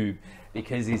said goo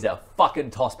because he's a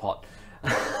fucking tosspot.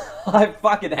 I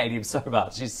fucking hate him so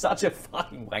much. He's such a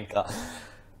fucking wanker.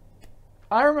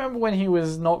 I remember when he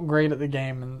was not great at the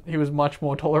game and he was much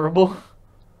more tolerable.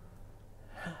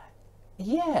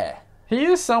 Yeah. He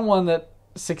is someone that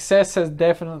success has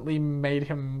definitely made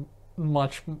him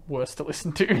much worse to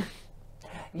listen to.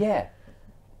 Yeah.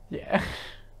 Yeah.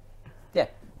 Yeah.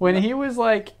 When he was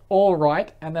like all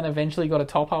right and then eventually got a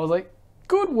top, I was like,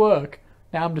 good work.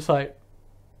 Now I'm just like,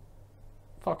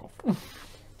 fuck off. Did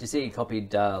you see he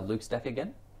copied Luke's deck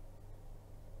again?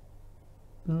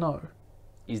 No.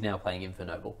 He's now playing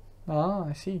Infernoble. Ah,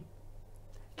 I see.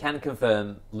 Can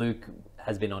confirm Luke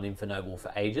has been on Infernoble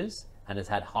for ages and has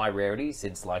had high rarity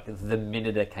since like the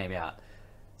minute it came out.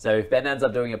 So if Ben ends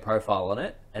up doing a profile on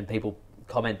it and people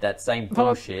comment that same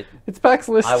bullshit, it's Pack's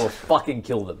list. I will fucking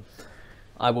kill them.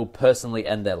 I will personally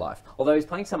end their life. Although he's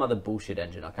playing some other bullshit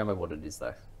engine. I can't remember what it is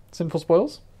though. Sinful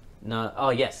Spoils? No. Oh,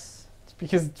 yes. It's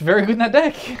because it's very good in that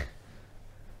deck.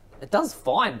 It does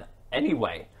fine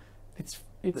anyway. It's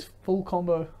full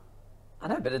combo. I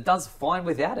know, but it does fine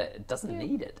without it. It doesn't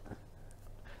need it.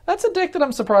 That's a deck that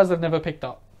I'm surprised I've never picked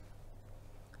up.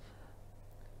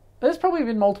 There's probably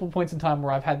been multiple points in time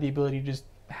where I've had the ability to just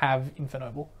have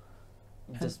Infernoble.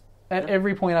 At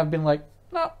every point I've been like,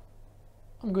 no,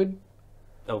 I'm good.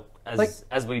 Oh,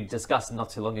 as we discussed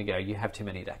not too long ago, you have too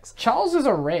many decks. Charles is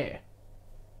a rare.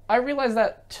 I realized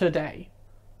that today.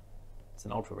 It's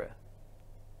an ultra rare.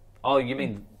 Oh, you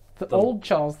mean the old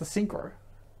Charles, the Synchro?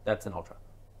 That's an ultra.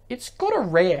 It's got a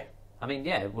rare. I mean,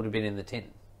 yeah, it would have been in the tin.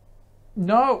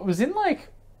 No, it was in like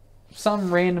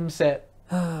some random set.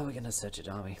 Oh, we're gonna search it,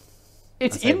 aren't we?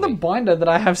 It's in the binder that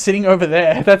I have sitting over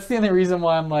there. That's the only reason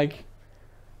why I'm like,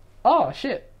 oh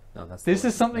shit. No, this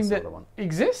is something that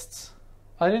exists.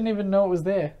 I didn't even know it was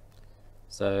there.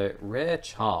 So Rare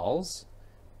Charles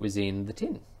was in the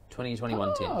tin,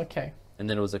 2021 tin. Oh, okay. And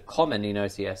then it was a common in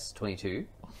OCS 22.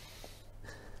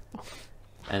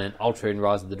 And an ultra in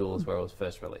Rise of the Duelist where it was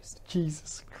first released.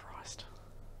 Jesus Christ.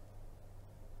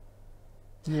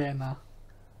 Yeah,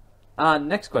 nah.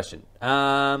 Next question. Is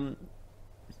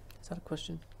that a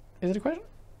question? Is it a question?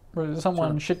 Or is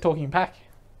someone shit-talking Pack?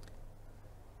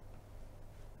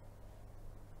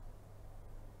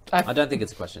 I don't think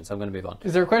it's a question, so I'm going to move on.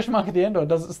 Is there a question mark at the end, or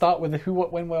does it start with the who,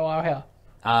 what, when, where, why,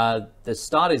 how? The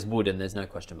start is wood and there's no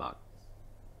question mark.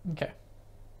 Okay.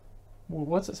 Well,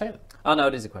 what's it say then? Oh, no,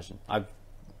 it is a question. I've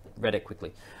read it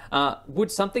quickly.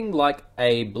 Would something like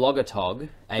a Blogatog,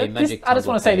 Magic I just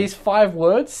want to say, these 5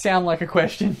 words sound like a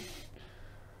question.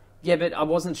 Yeah, but I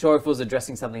wasn't sure if it was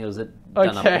addressing something that was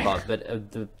done up above.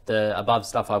 But the above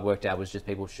stuff I've worked out was just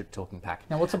people talking Pack.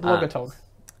 Now, what's a Blogatog?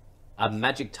 A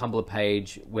Magic Tumblr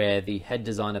page where the head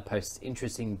designer posts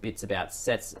interesting bits about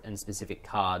sets and specific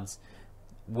cards.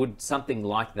 Would something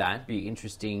like that be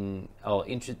interesting, or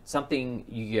something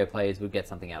Yu-Gi-Oh players would get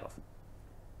something out of?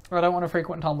 I don't want to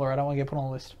frequent Tumblr. I don't want to get put on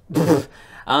a list.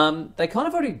 They kind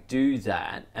of already do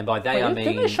that, and by they I mean...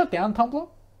 Didn't they shut down Tumblr?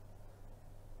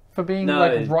 For being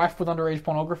like rife with underage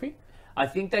pornography? I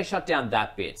think they shut down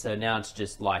that bit, so now it's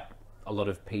just like a lot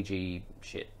of PG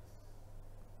shit.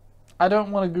 I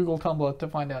don't want to Google Tumblr to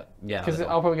find out. Yeah. Because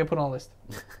I'll probably get put on a list.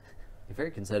 You're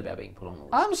very concerned about being put on the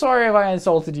list. I'm sorry if I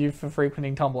insulted you for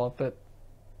frequenting Tumblr, but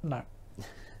no.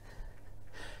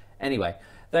 Anyway,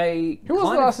 they... Who was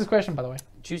the last this question, by the way?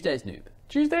 Tuesday's Noob.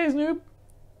 Tuesday's Noob?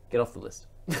 Get off the list.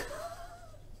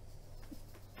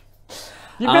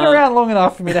 You've been around long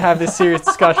enough for me to have this serious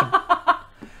discussion.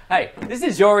 Hey, this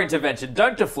is your intervention.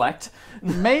 Don't deflect.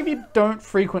 Maybe don't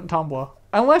frequent Tumblr.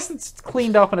 Unless it's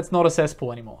cleaned up and it's not a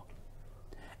cesspool anymore.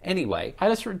 Anyway. I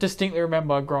just distinctly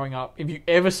remember growing up, if you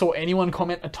ever saw anyone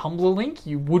comment a Tumblr link,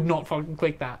 you would not fucking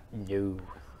click that. No.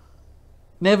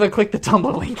 Never click the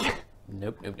Tumblr link.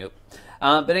 Nope.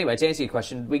 But anyway, to answer your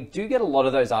question, we do get a lot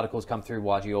of those articles come through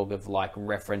YGOrg of like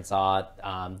reference art,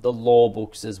 the lore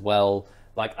books as well.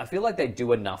 Like, I feel like they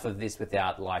do enough of this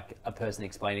without, like, a person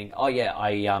explaining, oh, yeah,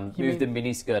 I moved the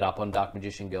miniskirt up on Dark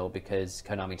Magician Girl because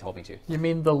Konami told me to. You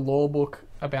mean the lore book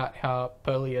about how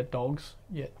Pearly are dogs,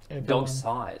 yet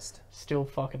dog-sized. Still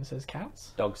fucking says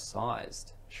cats?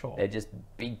 Dog-sized. Sure. They're just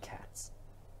big cats.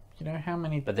 You know how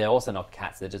many... But they're also not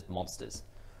cats, they're just monsters.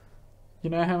 You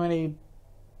know how many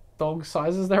dog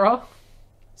sizes there are?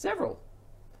 Several.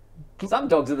 Some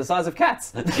dogs are the size of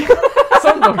cats.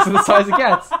 Some dogs are the size of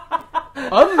cats.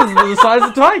 Others are the size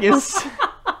of tigers.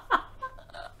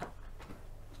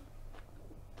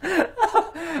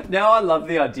 Now I love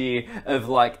the idea of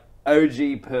like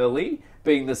OG Pearly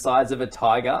being the size of a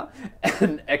tiger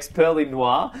and ex-Pearly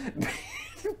Noir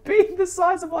being the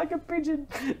size of like a pigeon.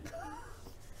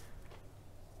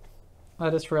 I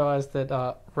just realised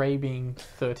that Ray being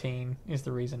 13 is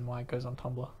the reason why it goes on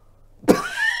Tumblr.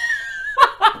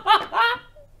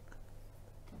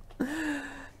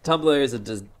 Tumblr is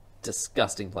a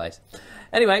disgusting place.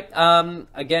 Anyway,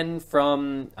 again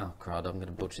from... Oh, God, I'm going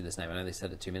to butcher this name. I know they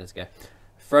said it 2 minutes ago.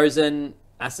 Frozen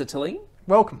Acetylene.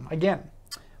 Welcome, again.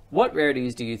 What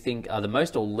rarities do you think are the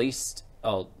most or least...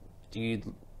 Oh, do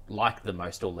you like the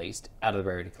most or least out of the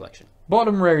rarity collection?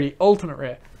 Bottom rarity, ultimate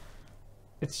rare.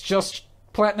 It's just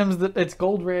platinums that... It's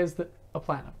gold rares that are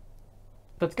platinum.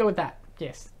 Let's go with that.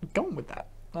 Yes, going with that.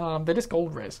 They're just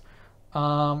gold rares.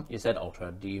 You said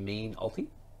ultra. Do you mean ulti?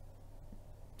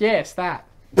 Yes, that.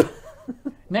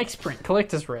 Next print,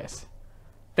 collector's rares.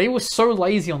 They were so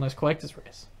lazy on those collector's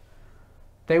rares.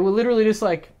 They were literally just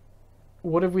like,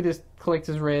 what if we just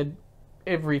collector's read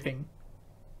everything?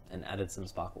 And added some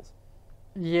sparkles.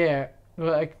 Yeah,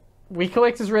 like, we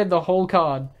collector's read the whole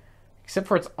card, except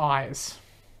for its eyes.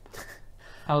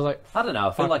 I was like... I don't know,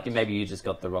 I feel like maybe you just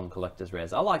got the wrong collector's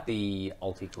rares. I like the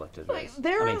ulti collector's rares.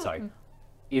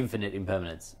 Infinite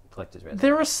impermanence collector's rares.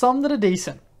 There are some that are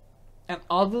decent, and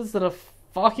others that are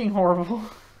fucking horrible.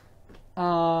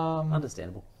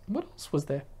 Understandable. What else was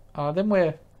there? Then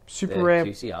we're super rare.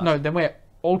 QCRs. No, then we're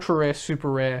ultra rare,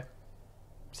 super rare,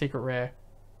 secret rare,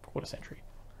 quarter century.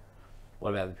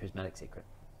 What about the prismatic secret?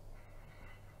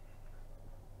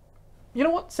 You know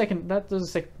what? Second. That does a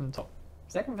second from the top.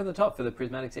 Second from the top for the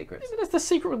prismatic secrets. That's the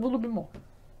secret with a little bit more.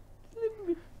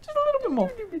 Just a little bit more.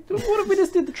 What if we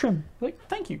just did the trim? Like,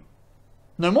 thank you.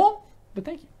 No more, but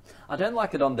thank you. I don't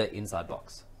like it on the inside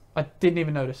box. I didn't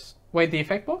even notice. Wait, the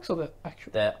effect box or the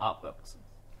actual? The art box.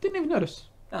 Didn't even notice.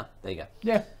 Ah, there you go.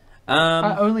 Yeah.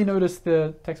 I only noticed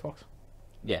the text box.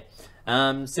 Yeah.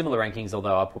 Similar rankings,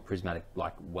 although I put prismatic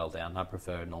like well down. I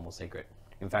prefer normal secret.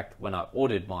 In fact, when I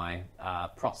ordered my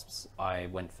prosps, I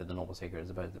went for the normal secret as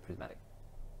opposed to the prismatic.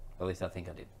 At least I think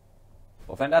I did.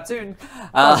 We'll find out soon.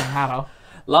 Doesn't matter.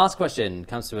 Last question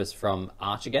comes to us from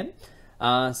Arch again.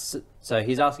 So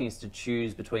he's asking us to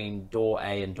choose between Door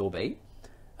A and Door B.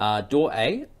 Door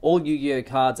A, all Yu-Gi-Oh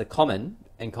cards are common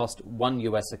and cost $1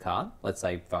 US a card. Let's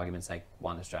say, for argument's sake,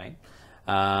 $1 Australian.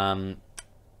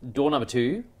 Door number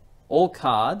 2, all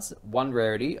cards, one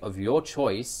rarity of your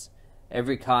choice.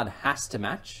 Every card has to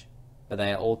match, but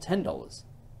they are all $10.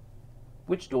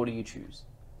 Which door do you choose?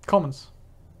 Commons.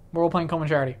 We're all playing common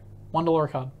charity. $1 a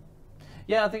card.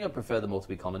 Yeah, I think I prefer them all to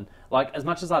be common. Like, as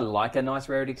much as I like a nice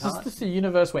rarity card... This is just a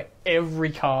universe where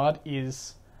every card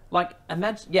is... Like,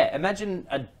 imagine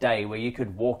a day where you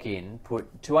could walk in,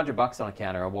 put $200 on a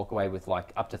counter, and walk away with,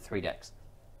 like, up to 3 decks.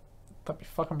 That'd be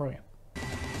fucking brilliant.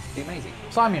 It'd be amazing.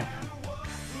 Sign me up.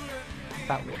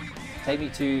 That would. Take me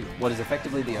to what is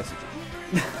effectively the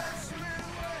OCG.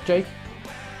 Jake,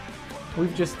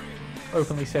 we've just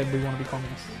openly said we want to be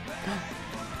communists.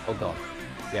 Oh, God.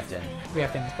 We have to end. We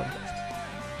have to end this podcast.